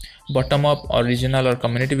approach, bottom up or regional or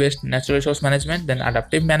community based natural resource management, then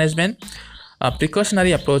adaptive management,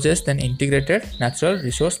 precautionary approaches, then integrated natural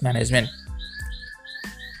resource management.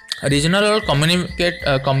 Regional और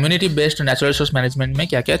community based natural resource management में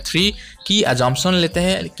क्या क्या 3 की assumption लेते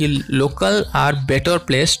हैं कि local are better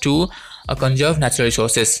place to conserve natural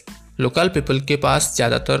resources. Local people के पास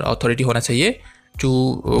ज़्यादातर अथॉरिटी होना चाहिए to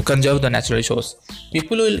conserve the natural resource.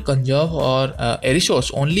 People will conserve or a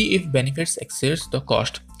resource only if benefits exceeds the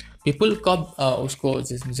cost. People कब उसको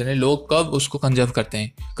जैसे लोग कब उसको कंजर्व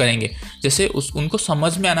करेंगे, जैसे उनको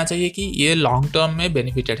समझ में आना चाहिए कि ये लॉन्ग टर्म में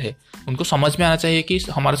बेनिफिटेड है, उनको समझ में आना चाहिए कि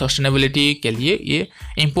हमारा सस्टेनेबिलिटी के लिए ये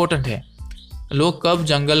इम्पोर्टेंट है। लोग कब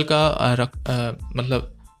जंगल का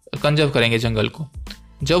मतलब कंजर्व करेंगे जंगल को,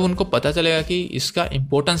 जब उनको पता चलेगा कि इसका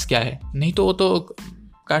इम्पोर्टेंस क्या है, नहीं तो वो तो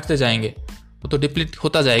काटते जाएंगे, वो तो डिप्लीट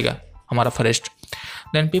होता जाएगा हमारा forest.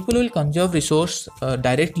 Then people will conserve resource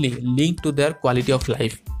directly link to their quality of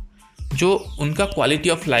life. जो उनका क्वालिटी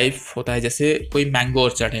ऑफ लाइफ होता है, जैसे कोई मैंगो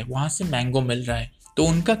ऑर्चर्ड है, वहाँ से मैंगो मिल रहा है तो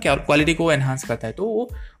उनका क्या क्वालिटी को एनहांस करता है, तो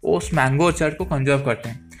वो उस मैंगो ऑर्चर्ड को कंजर्व करते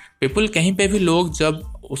हैं। पीपल कहीं पे भी लोग जब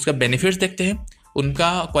उसका बेनिफिट्स देखते हैं,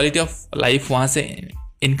 उनका क्वालिटी ऑफ लाइफ वहाँ से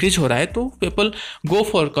इंक्रीज हो रहा है, तो people go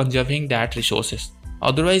for conserving that resources,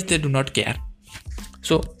 otherwise they do not care.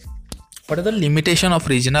 So what are the limitation of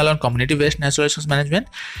regional and community based natural resource management?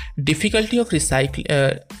 Difficulty of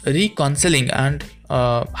reconciling and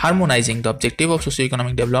harmonizing the objective of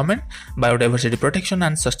socio-economic development, biodiversity protection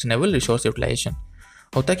and sustainable resource utilization.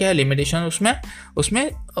 होता क्या है limitation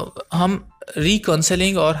उसमें हम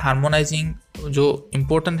रिकॉन्सिलिंग और harmonising जो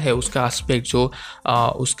important है उसका aspect, जो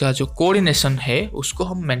उसका जो कोऑर्डिनेशन है, उसको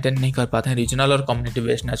हम मेंटेन नहीं कर पाते हैं रीजनल और community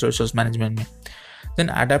based natural resource management में। देन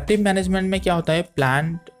एडेप्टिव मैनेजमेंट में क्या होता है,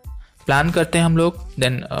 प्लान करते हैं हम लोग,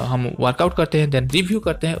 देन हम वर्कआउट करते हैं, देन रिव्यू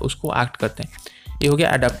करते हैं, उसको एक्ट करते हैं, ये हो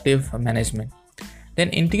गया adaptive management. Then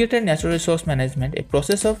integrated natural resource management, a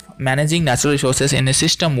process of managing natural resources in A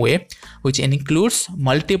system way which includes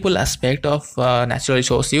multiple aspects of natural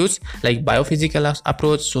resource use like biophysical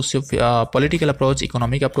approach, socio-political approach,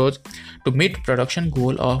 economic approach to meet production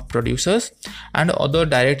goal of producers and other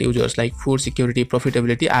direct users like food security,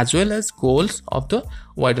 profitability as well as goals of the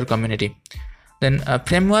wider community. Then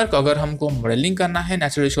framework, अगर हमको modelling करना है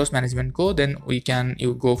natural resource management को, then we can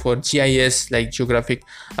you go for GIS like geographic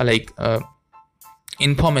like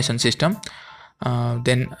information system,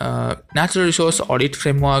 then natural resource audit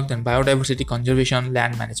framework, then biodiversity conservation,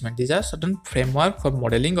 land management. These are certain framework for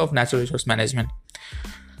modeling of natural resource management.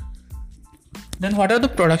 Then what are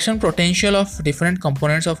the production potential of different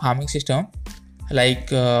components of farming system?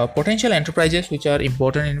 Like potential enterprises which are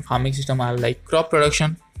important in farming system are like crop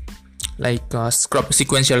production, like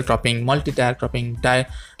sequential cropping, multi-tier cropping,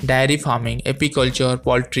 dairy farming, apiculture,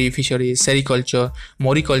 poultry, fisheries, sericulture,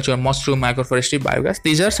 moriculture, mushroom, agroforestry, biogas.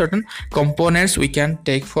 These are certain components we can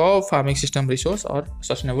take for farming system resource or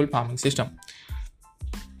sustainable farming system.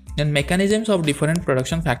 Then mechanisms of different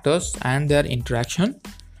production factors and their interaction.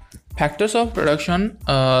 Factors of production,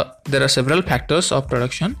 there are several factors of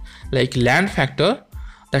production like land factor,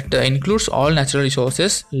 that includes all natural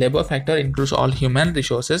resources, labor factor includes all human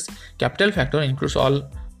resources, capital factor includes all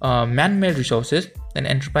man-made resources, then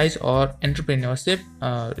enterprise or entrepreneurship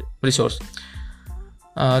resource.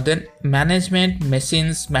 Then management,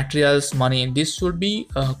 machines, materials, money, this should be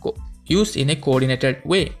used in a coordinated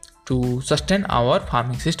way to sustain our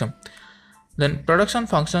farming system. Then production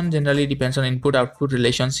function generally depends on input-output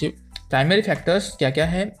relationship. Primary factors क्या क्या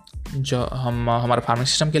है जो हमारा farming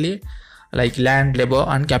system के लिए, like land, labor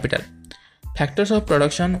and capital. Factors of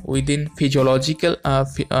production within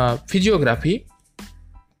physiography,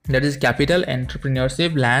 that is capital,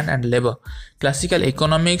 entrepreneurship, land and labor. Classical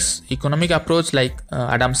economic approach like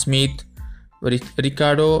Adam Smith,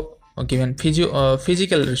 Ricardo given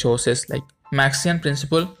physical resources like Marxian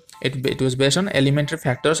principle. It was based on elementary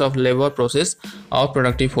factors of labor process or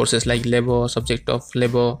productive forces like labor, subject of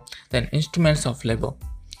labor, then instruments of labor.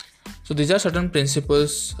 So these are certain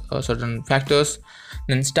principles, certain factors.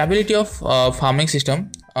 Then stability of farming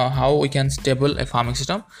system, how we can stable a farming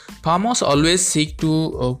system. Farmers always seek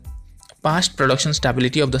to past production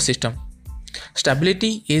stability of the system.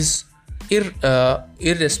 Stability is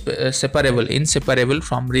inseparable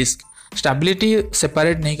from risk. Stability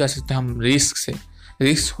separate नहीं कर सकते हम risk से,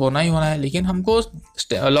 risk होना ही होना है, लेकिन हमको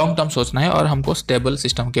लॉन्ग टर्म सोचना है और हमको स्टेबल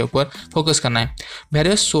सिस्टम के ऊपर फोकस करना है।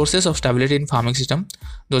 Various sources of stability in farming system,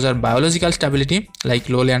 those are biological stability like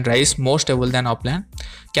lowland rice, more stable than upland,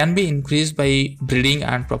 can be increased by breeding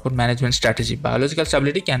and proper management strategy. Biological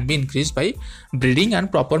stability can be increased by breeding and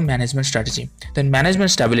proper management strategy. Then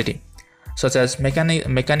management stability such as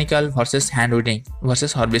mechanical versus hand weeding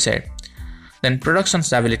versus herbicide. Then production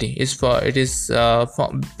stability is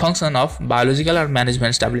function of biological or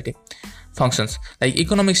management stability functions like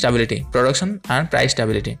economic stability, production and price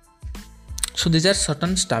stability. So these are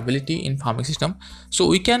certain stability in farming system. So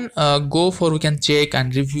we can we can check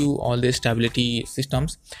and review all these stability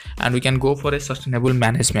systems, and we can go for a sustainable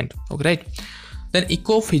management. Okay, right? Then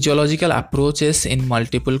eco-physiological approaches in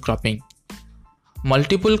multiple cropping.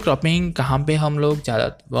 Multiple cropping कहाँ पे हम लोग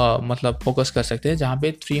ज़्यादा मतलब focus कर सकते हैं, जहाँ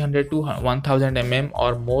पे 300 to 1000 mm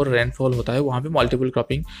और मोर रेनफॉल होता है, वहाँ पे मल्टीपल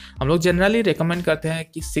क्रॉपिंग हम लोग जनरली रिकमेंड करते हैं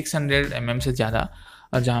कि 600 mm से ज़्यादा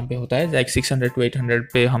जहाँ पे होता है, लाइक 600 to 800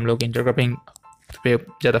 पे हम लोग इंटरक्रॉपिंग पे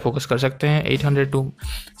ज़्यादा फोकस कर सकते हैं। 800 to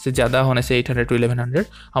से ज़्यादा होने से 800 to 1100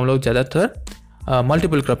 हम लोग ज़्यादातर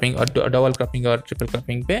मल्टीपल क्रॉपिंग और डबल क्रॉपिंग और ट्रिपल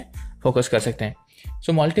क्रॉपिंग पे फोकस कर सकते हैं।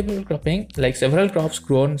 So multiple cropping, like several crops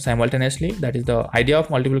grown simultaneously, that is the idea of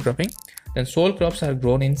multiple cropping. Then sole crops are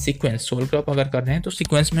grown in sequence. Sole crop अगर कर रहे हैं तो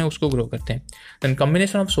sequence में उसको grow करते हैं. Then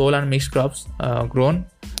combination of sole and mixed crops grown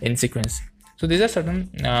in sequence. So these are certain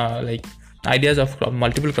like ideas of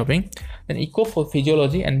multiple cropping. Then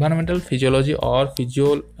ecophysiology, environmental physiology or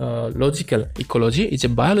physiological ecology is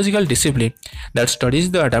a biological discipline that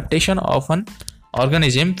studies the adaptation of an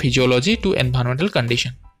organism physiology to environmental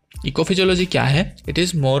condition. Ecophysiology क्या है? It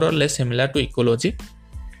is more or less similar to ecology.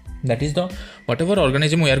 That is the whatever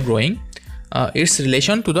organism we are growing, its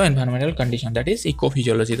relation to the environmental condition. That is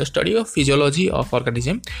ecophysiology, the study of physiology of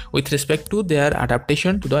organism with respect to their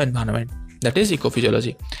adaptation to the environment. That is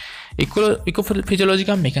ecophysiology. Ecophysiology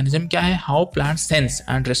का mechanism क्या है? How plants sense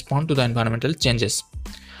and respond to the environmental changes.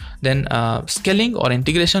 Then scaling और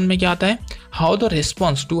integration में क्या आता है? How the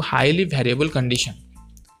response to highly variable condition,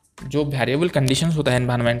 जो variable conditions होता है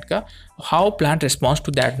एनवायरनमेंट का, how plant response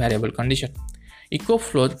to that variable condition.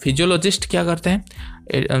 Ecophysiologist क्या करते हैं?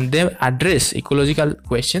 They address ecological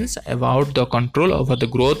questions about the control over the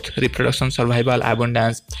growth, reproduction, survival,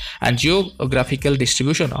 abundance and geographical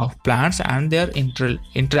distribution of plants and their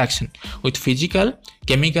interaction with physical,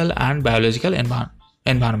 chemical and biological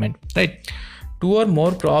environment, right? 2 or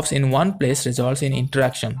more crops in one place results in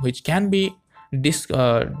interaction which can be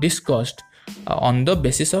discussed on the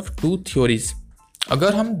basis of 2 theories.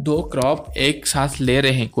 अगर हम 2 crop एक साथ ले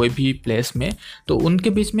रहे हैं कोई भी place में, तो उनके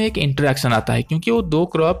बीच में एक इंटरेक्शन आता है, क्योंकि वो 2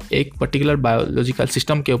 क्रॉप एक पर्टिकुलर बायोलॉजिकल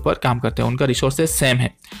सिस्टम के ऊपर काम करते हैं, उनका रिसोर्सेज सेम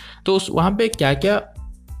है, तो वहाँ पे क्या क्या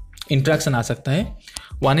इंटरेक्शन आ सकता है.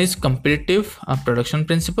 One is competitive production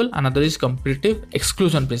principle, another is competitive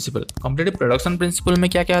exclusion principle. Competitive production principle में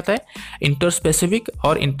क्या क्या आता है? इंटरस्पेसिफिक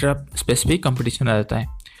और इंट्रास्पेसिफिक कंपटीशन आ जाता है.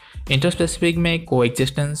 इंटरस्पेसिफिक में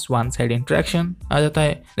कोएग्जिस्टेंस, वन साइड इंटरेक्शन आ जाता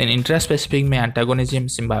है. देन इंट्रास्पेसिफिक में एंटागोनिज्म,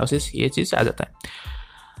 सिम्बायोसिस, ये चीज़ आ जाता है.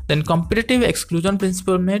 देन कॉम्पिटिटिव एक्सक्लूजन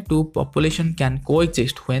प्रिंसिपल में 2 population can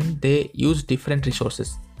coexist when they use different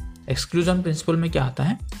resources. Exclusion principle में क्या आता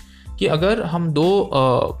है कि अगर हम 2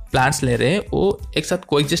 प्लांट्स ले रहे हैं, वो एक साथ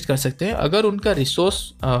कोएग्जिस्ट कर सकते हैं अगर उनका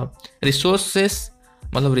रिसोर्सेस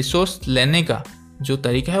मतलब रिसोर्स लेने का जो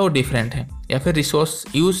तरीका है वो डिफरेंट है, या फिर रिसोर्स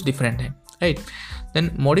यूज डिफरेंट है, right. Then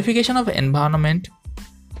modification of environment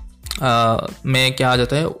में क्या आ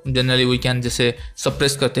जाता है? जनरली वी कैन जैसे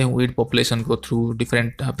सप्रेस करते हैं वीड पॉपुलेशन को through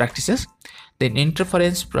different practices. Then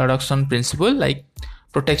interference production principal, like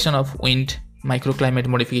protection of wind, microclimate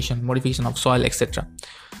modification of soil etcetera.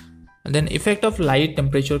 Then effect of light,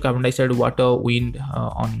 temperature, carbon dioxide, water, wind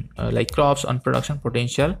on like crops on production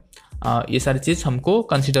potential, ये सारी चीज़ हमको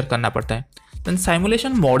consider करना पड़ता है. Then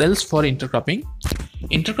simulation models for intercropping.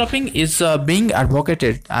 Intercropping is being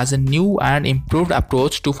advocated as a new and improved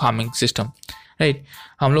approach to farming system, right?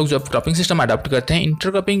 हम लोग जब cropping system adopt करते हैं,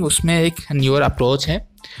 इंटरक्रॉपिंग उसमें एक न्यूअर अप्रोच है.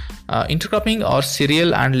 Intercropping or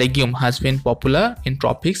cereal and legume has been popular in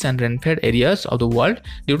tropics and rain-fed areas of the world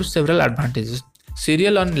due to several advantages.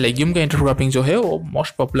 Serial और legume का इंटरक्रॉपिंग जो है वो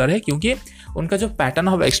मोस्ट पॉपुलर है, क्योंकि उनका जो pattern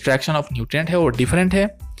of extraction of nutrient है वो डिफरेंट है,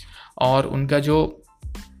 और उनका जो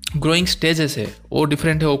ग्रोइंग स्टेजेस है वो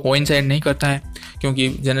डिफरेंट है, वो कोइंसाइड नहीं करता है, क्योंकि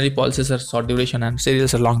generally pulses are short duration and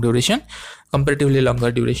serials are long duration, comparatively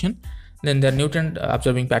longer duration. Then their nutrient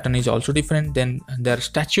absorbing pattern is also different, then their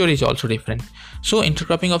stature is also different. So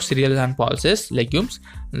intercropping of cereals and pulses, legumes,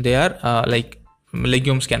 they are like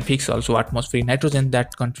legumes can fix also atmospheric nitrogen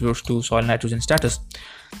that contributes to soil nitrogen status.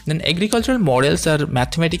 Then agricultural models are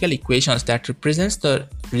mathematical equations that represents the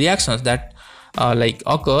reactions that like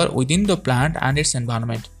occur within the plant and its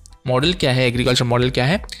environment. Model क्या है? Agriculture model क्या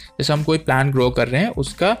है? जैसे हम कोई plant grow कर रहे हैं,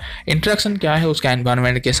 उसका इंटरेक्शन क्या है उसका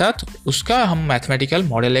एनवायरनमेंट के साथ, उसका हम मैथमेटिकल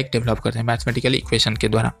मॉडल एक डेवलप करते हैं मैथमेटिकल इक्वेशन के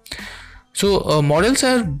द्वारा. So models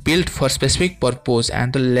are built for specific purpose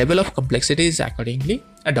and the level of complexity is accordingly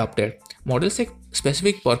adopted. Models एक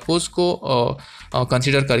स्पेसिफिक पर्पस को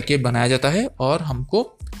कंसिडर करके बनाया जाता है, और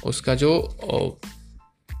हमको उसका जो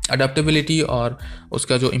अडेप्टेबिलिटी और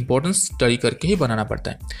उसका जो इम्पोर्टेंस स्टडी करके ही बनाना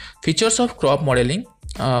पड़ता है. फीचर्स ऑफ क्रॉप मॉडलिंग,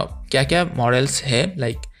 क्या क्या मॉडल्स है?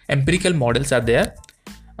 Like empirical models are there.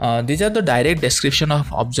 These are the direct description of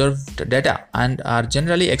observed data and are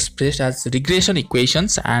generally expressed as regression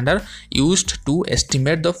equations and are used to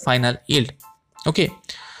estimate the final yield. Okay,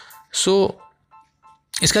 so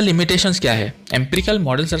इसका limitations क्या है? Empirical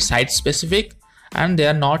models are site specific and they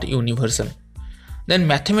are not universal. Then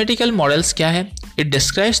mathematical models क्या है? It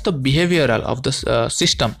describes the behavioural of the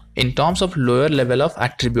system in terms of lower level of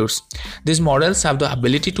attributes. These models have the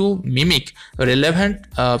ability to mimic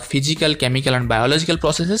relevant physical, chemical and biological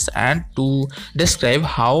processes and to describe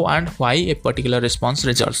how and why a particular response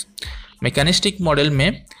results. Mechanistic model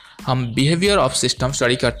में हम behavior of system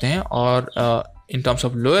study करते हैं और in terms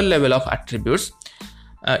of lower level of attributes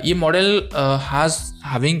ये model has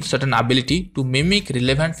having certain ability to mimic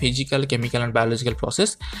relevant physical, chemical and biological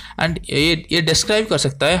process and ये describe कर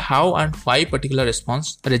सकता है how and why particular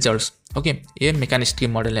response results. Okay, ये mechanistic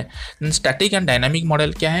model है. Static and dynamic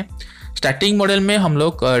model क्या है? Static model में हम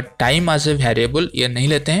लोग टाइम एज ए वेरिएबल ये नहीं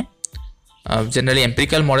लेते हैं. Generally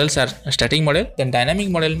empirical models are static model. Then dynamic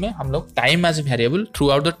model में हम लोग time as a variable through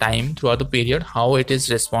out the time, throughout the period, how it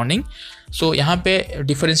is responding. So यहाँ पे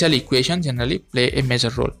differential equation generally play a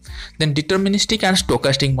major role. Then deterministic and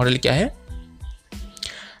stochastic model क्या है?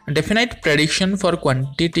 Definite prediction for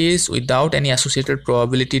quantities without any associated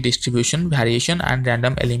probability distribution, variation and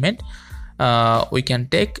random element. We can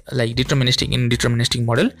take like deterministic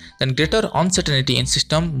model. Then greater uncertainty in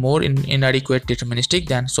system, more inadequate deterministic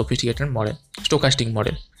than sophisticated model, stochastic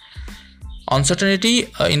model. Uncertainty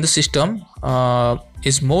in the system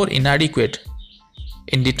is more inadequate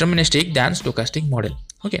in deterministic than stochastic model.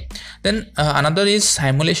 Okay, then another is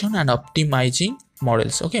simulation and optimizing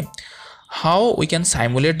models. Okay, how we can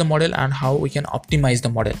simulate the model and how we can optimize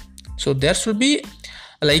the model. So there should be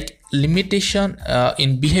like limitation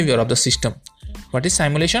in behavior of the system. What is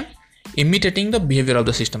simulation? Imitating the behavior of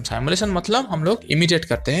the system. Simulation मतलब हम लोग imitate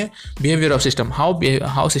करते हैं behavior of system,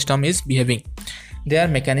 how system is behaving. They are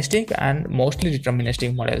mechanistic and mostly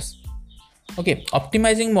deterministic models. Okay,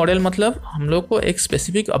 optimising model मतलब हम लोग को एक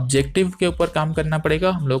स्पेसिफिक ऑब्जेक्टिव के ऊपर काम करना पड़ेगा,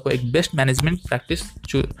 हम लोग को एक बेस्ट मैनेजमेंट प्रैक्टिस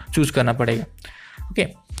चूज करना पड़ेगा. ओके,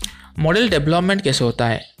 मॉडल डेवलपमेंट कैसे होता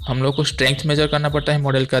है? हम लोग को स्ट्रेंथ मेजर करना पड़ता है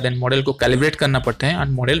मॉडल का, देन मॉडल को कैलिब्रेट करना पड़ता है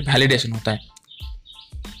एंड मॉडल वैलिडेशन होता है.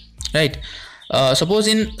 Right, suppose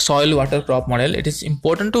in soil water crop model, it is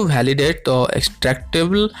important to validate the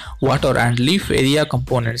extractable water and leaf area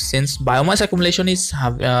components since biomass accumulation is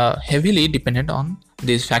heavily dependent on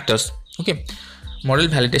these factors. Okay, model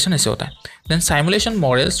validation ऐसे होता है. Then simulation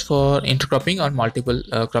models for intercropping or multiple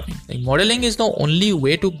cropping. Like modeling is the only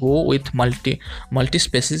way to go with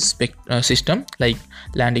multi-species system like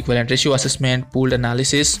land equivalent ratio assessment, pooled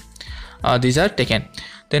analysis. These are taken.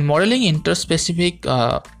 Then modeling interspecific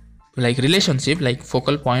like relationship like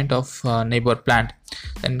focal point of neighbor plant.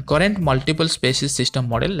 Then current multiple species system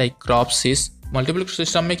model like crop sys. Multiple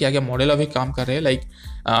system में क्या क्या model अभी काम कर रहे हैं like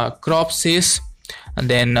crop sys and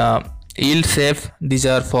then yield safe. These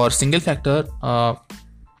are for single factor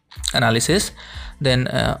analysis. Then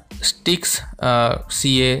sticks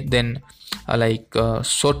CA, then like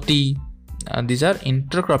SOTI. These are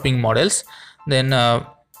intercropping models. Then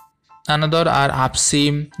another are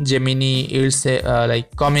AppSim, Gemini, yield safe,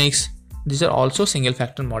 like comics. These are also single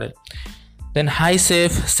factor model. Then high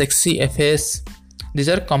safe, sexy FS. These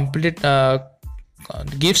are complete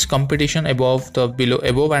gives competition above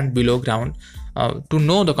and below ground. To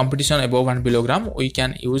know the competition above and below ground, we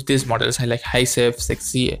can use these models like high safe,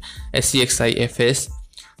 sexy, SCXI, FS.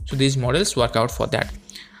 So these models work out for that.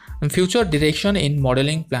 And future direction in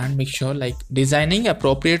modeling plan make sure like designing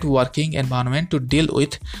appropriate working environment to deal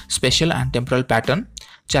with spatial and temporal pattern,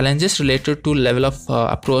 challenges related to level of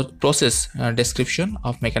process description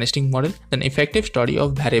of mechanistic model, then effective study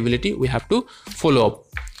of variability we have to follow up.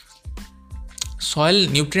 Soil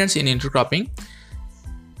nutrients in intercropping.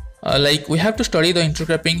 Like we have to study the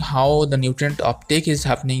intercropping, how the nutrient uptake is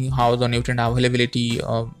happening, how the nutrient availability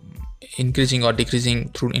increasing or decreasing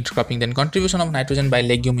through intercropping. Then contribution of nitrogen by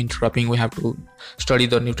legume intercropping, we have to study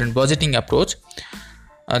the nutrient budgeting approach.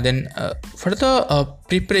 Then for the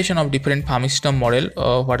preparation of different farming system model,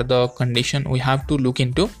 what are the condition we have to look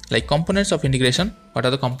into, like components of integration, what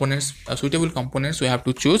are the components, suitable components we have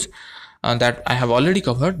to choose. That I have already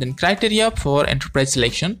covered. Then criteria for enterprise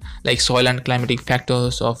selection like soil and climatic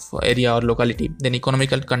factors of area or locality, then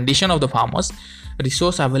economical condition of the farmers,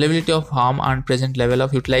 resource availability of farm and present level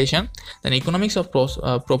of utilization, then economics of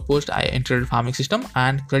proposed integrated farming system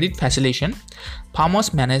and credit facilitation,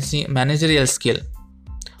 farmers managerial skill.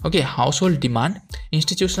 Okay, household demand,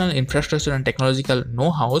 institutional infrastructure and technological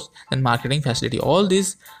know-hows, then marketing facility. All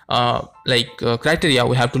these criteria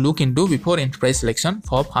we have to look into before enterprise selection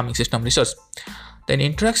for farming system research. Then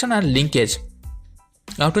interaction and linkage.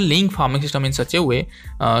 You have to link farming system in such a way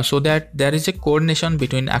so that there is a coordination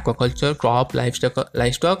between aquaculture, crop,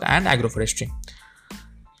 livestock and agroforestry.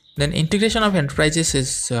 Then integration of enterprises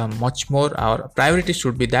is much more, our priority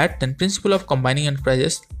should be that. Then principle of combining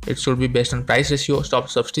enterprises, it should be based on price ratio, stop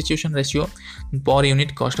substitution ratio, per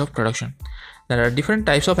unit cost of production. There are different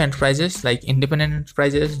types of enterprises like independent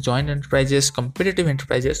enterprises, joint enterprises, competitive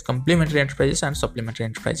enterprises, complementary enterprises, and supplementary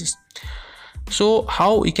enterprises. So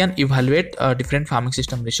how we can evaluate different farming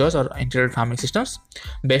system resource or integrated farming systems?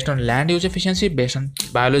 Based on land use efficiency, based on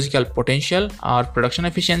biological potential or production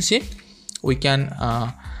efficiency, we can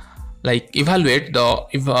evaluate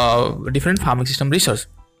the different farming system resource.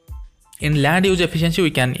 In land use efficiency,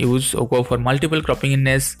 we can go for multiple cropping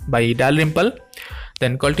index by Dalrymple,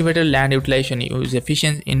 then cultivated land utilization use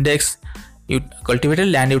efficiency index, cultivated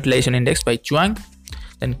land utilization index by Chuang,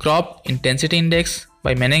 then crop intensity index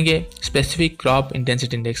by Menenge, specific crop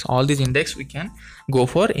intensity index. All these index we can go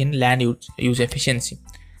for in land use efficiency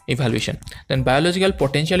evaluation. Then biological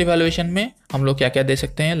potential evaluation में हम लोग क्या क्या दे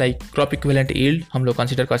सकते हैं, like crop equivalent yield हम लोग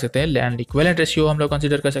consider कर सकते हैं, land equivalent ratio हम लोग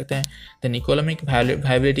consider कर सकते हैं, then economic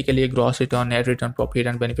viability के लिए gross return, net return,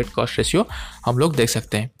 profit and benefit cost ratio हम लोग देख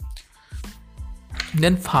सकते हैं.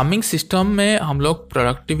 देन फार्मिंग सिस्टम में हम लोग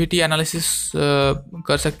प्रोडक्टिविटी एनालिसिस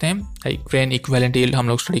कर सकते हैं, लाइक ग्रेन इक्विवेलेंट यील्ड हम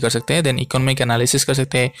लोग स्टडी कर सकते हैं. देन इकोनॉमिक एनालिसिस कर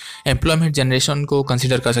सकते हैं, एम्प्लॉयमेंट जनरेशन को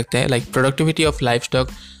कंसीडर कर सकते हैं, like productivity of life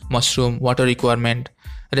stock, mushroom, water requirement,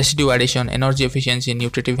 residue addition, energy efficiency,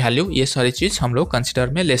 nutritive value, ये सारी चीज़ हम लोग कंसिडर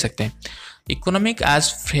में ले सकते हैं. Economic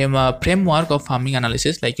as framework of farming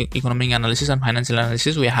analysis, like economic analysis and financial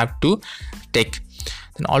analysis we have to take.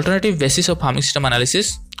 Then alternative basis of farming system analysis,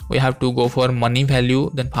 we have to go for money value,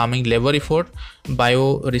 then farming labor effort,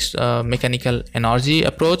 mechanical energy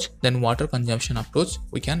approach, then water consumption approach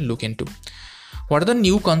we can look into. What are the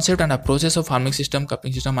new concept and approaches of farming system,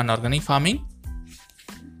 cropping system and organic farming?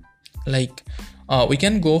 Like we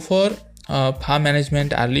can go for farm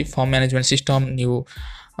management, early farm management system, new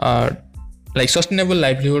like sustainable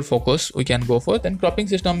livelihood focus we can go for. Then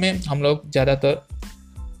cropping system में हम लोग ज़्यादातर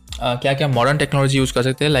क्या क्या modern technology use कर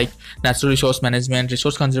सकते हैं, like natural resource management,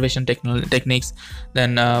 resource conservation techniques,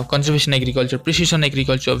 then conservation agriculture, precision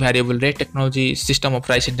agriculture, variable rate technology, system of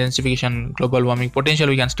rice intensification, global warming potential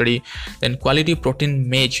we can study, then quality protein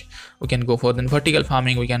maize we can go for, then vertical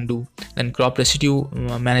farming we can do, then crop residue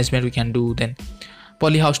management we can do, then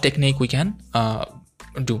polyhouse technique we can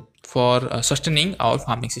do for sustaining our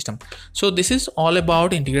farming system. So this is all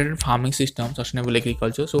about integrated farming system, sustainable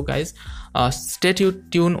agriculture. So guys, stay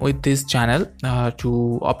tuned with this channel to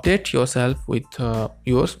update yourself with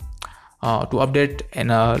yours, to update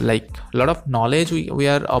and like lot of knowledge we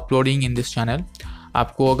are uploading in this channel.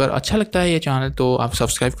 आपको अगर अच्छा लगता है ये channel तो आप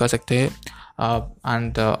subscribe कर सकते हैं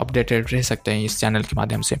एंड अपडेटेड रह सकते हैं इस चैनल के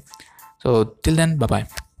माध्यम से. So till then, bye bye.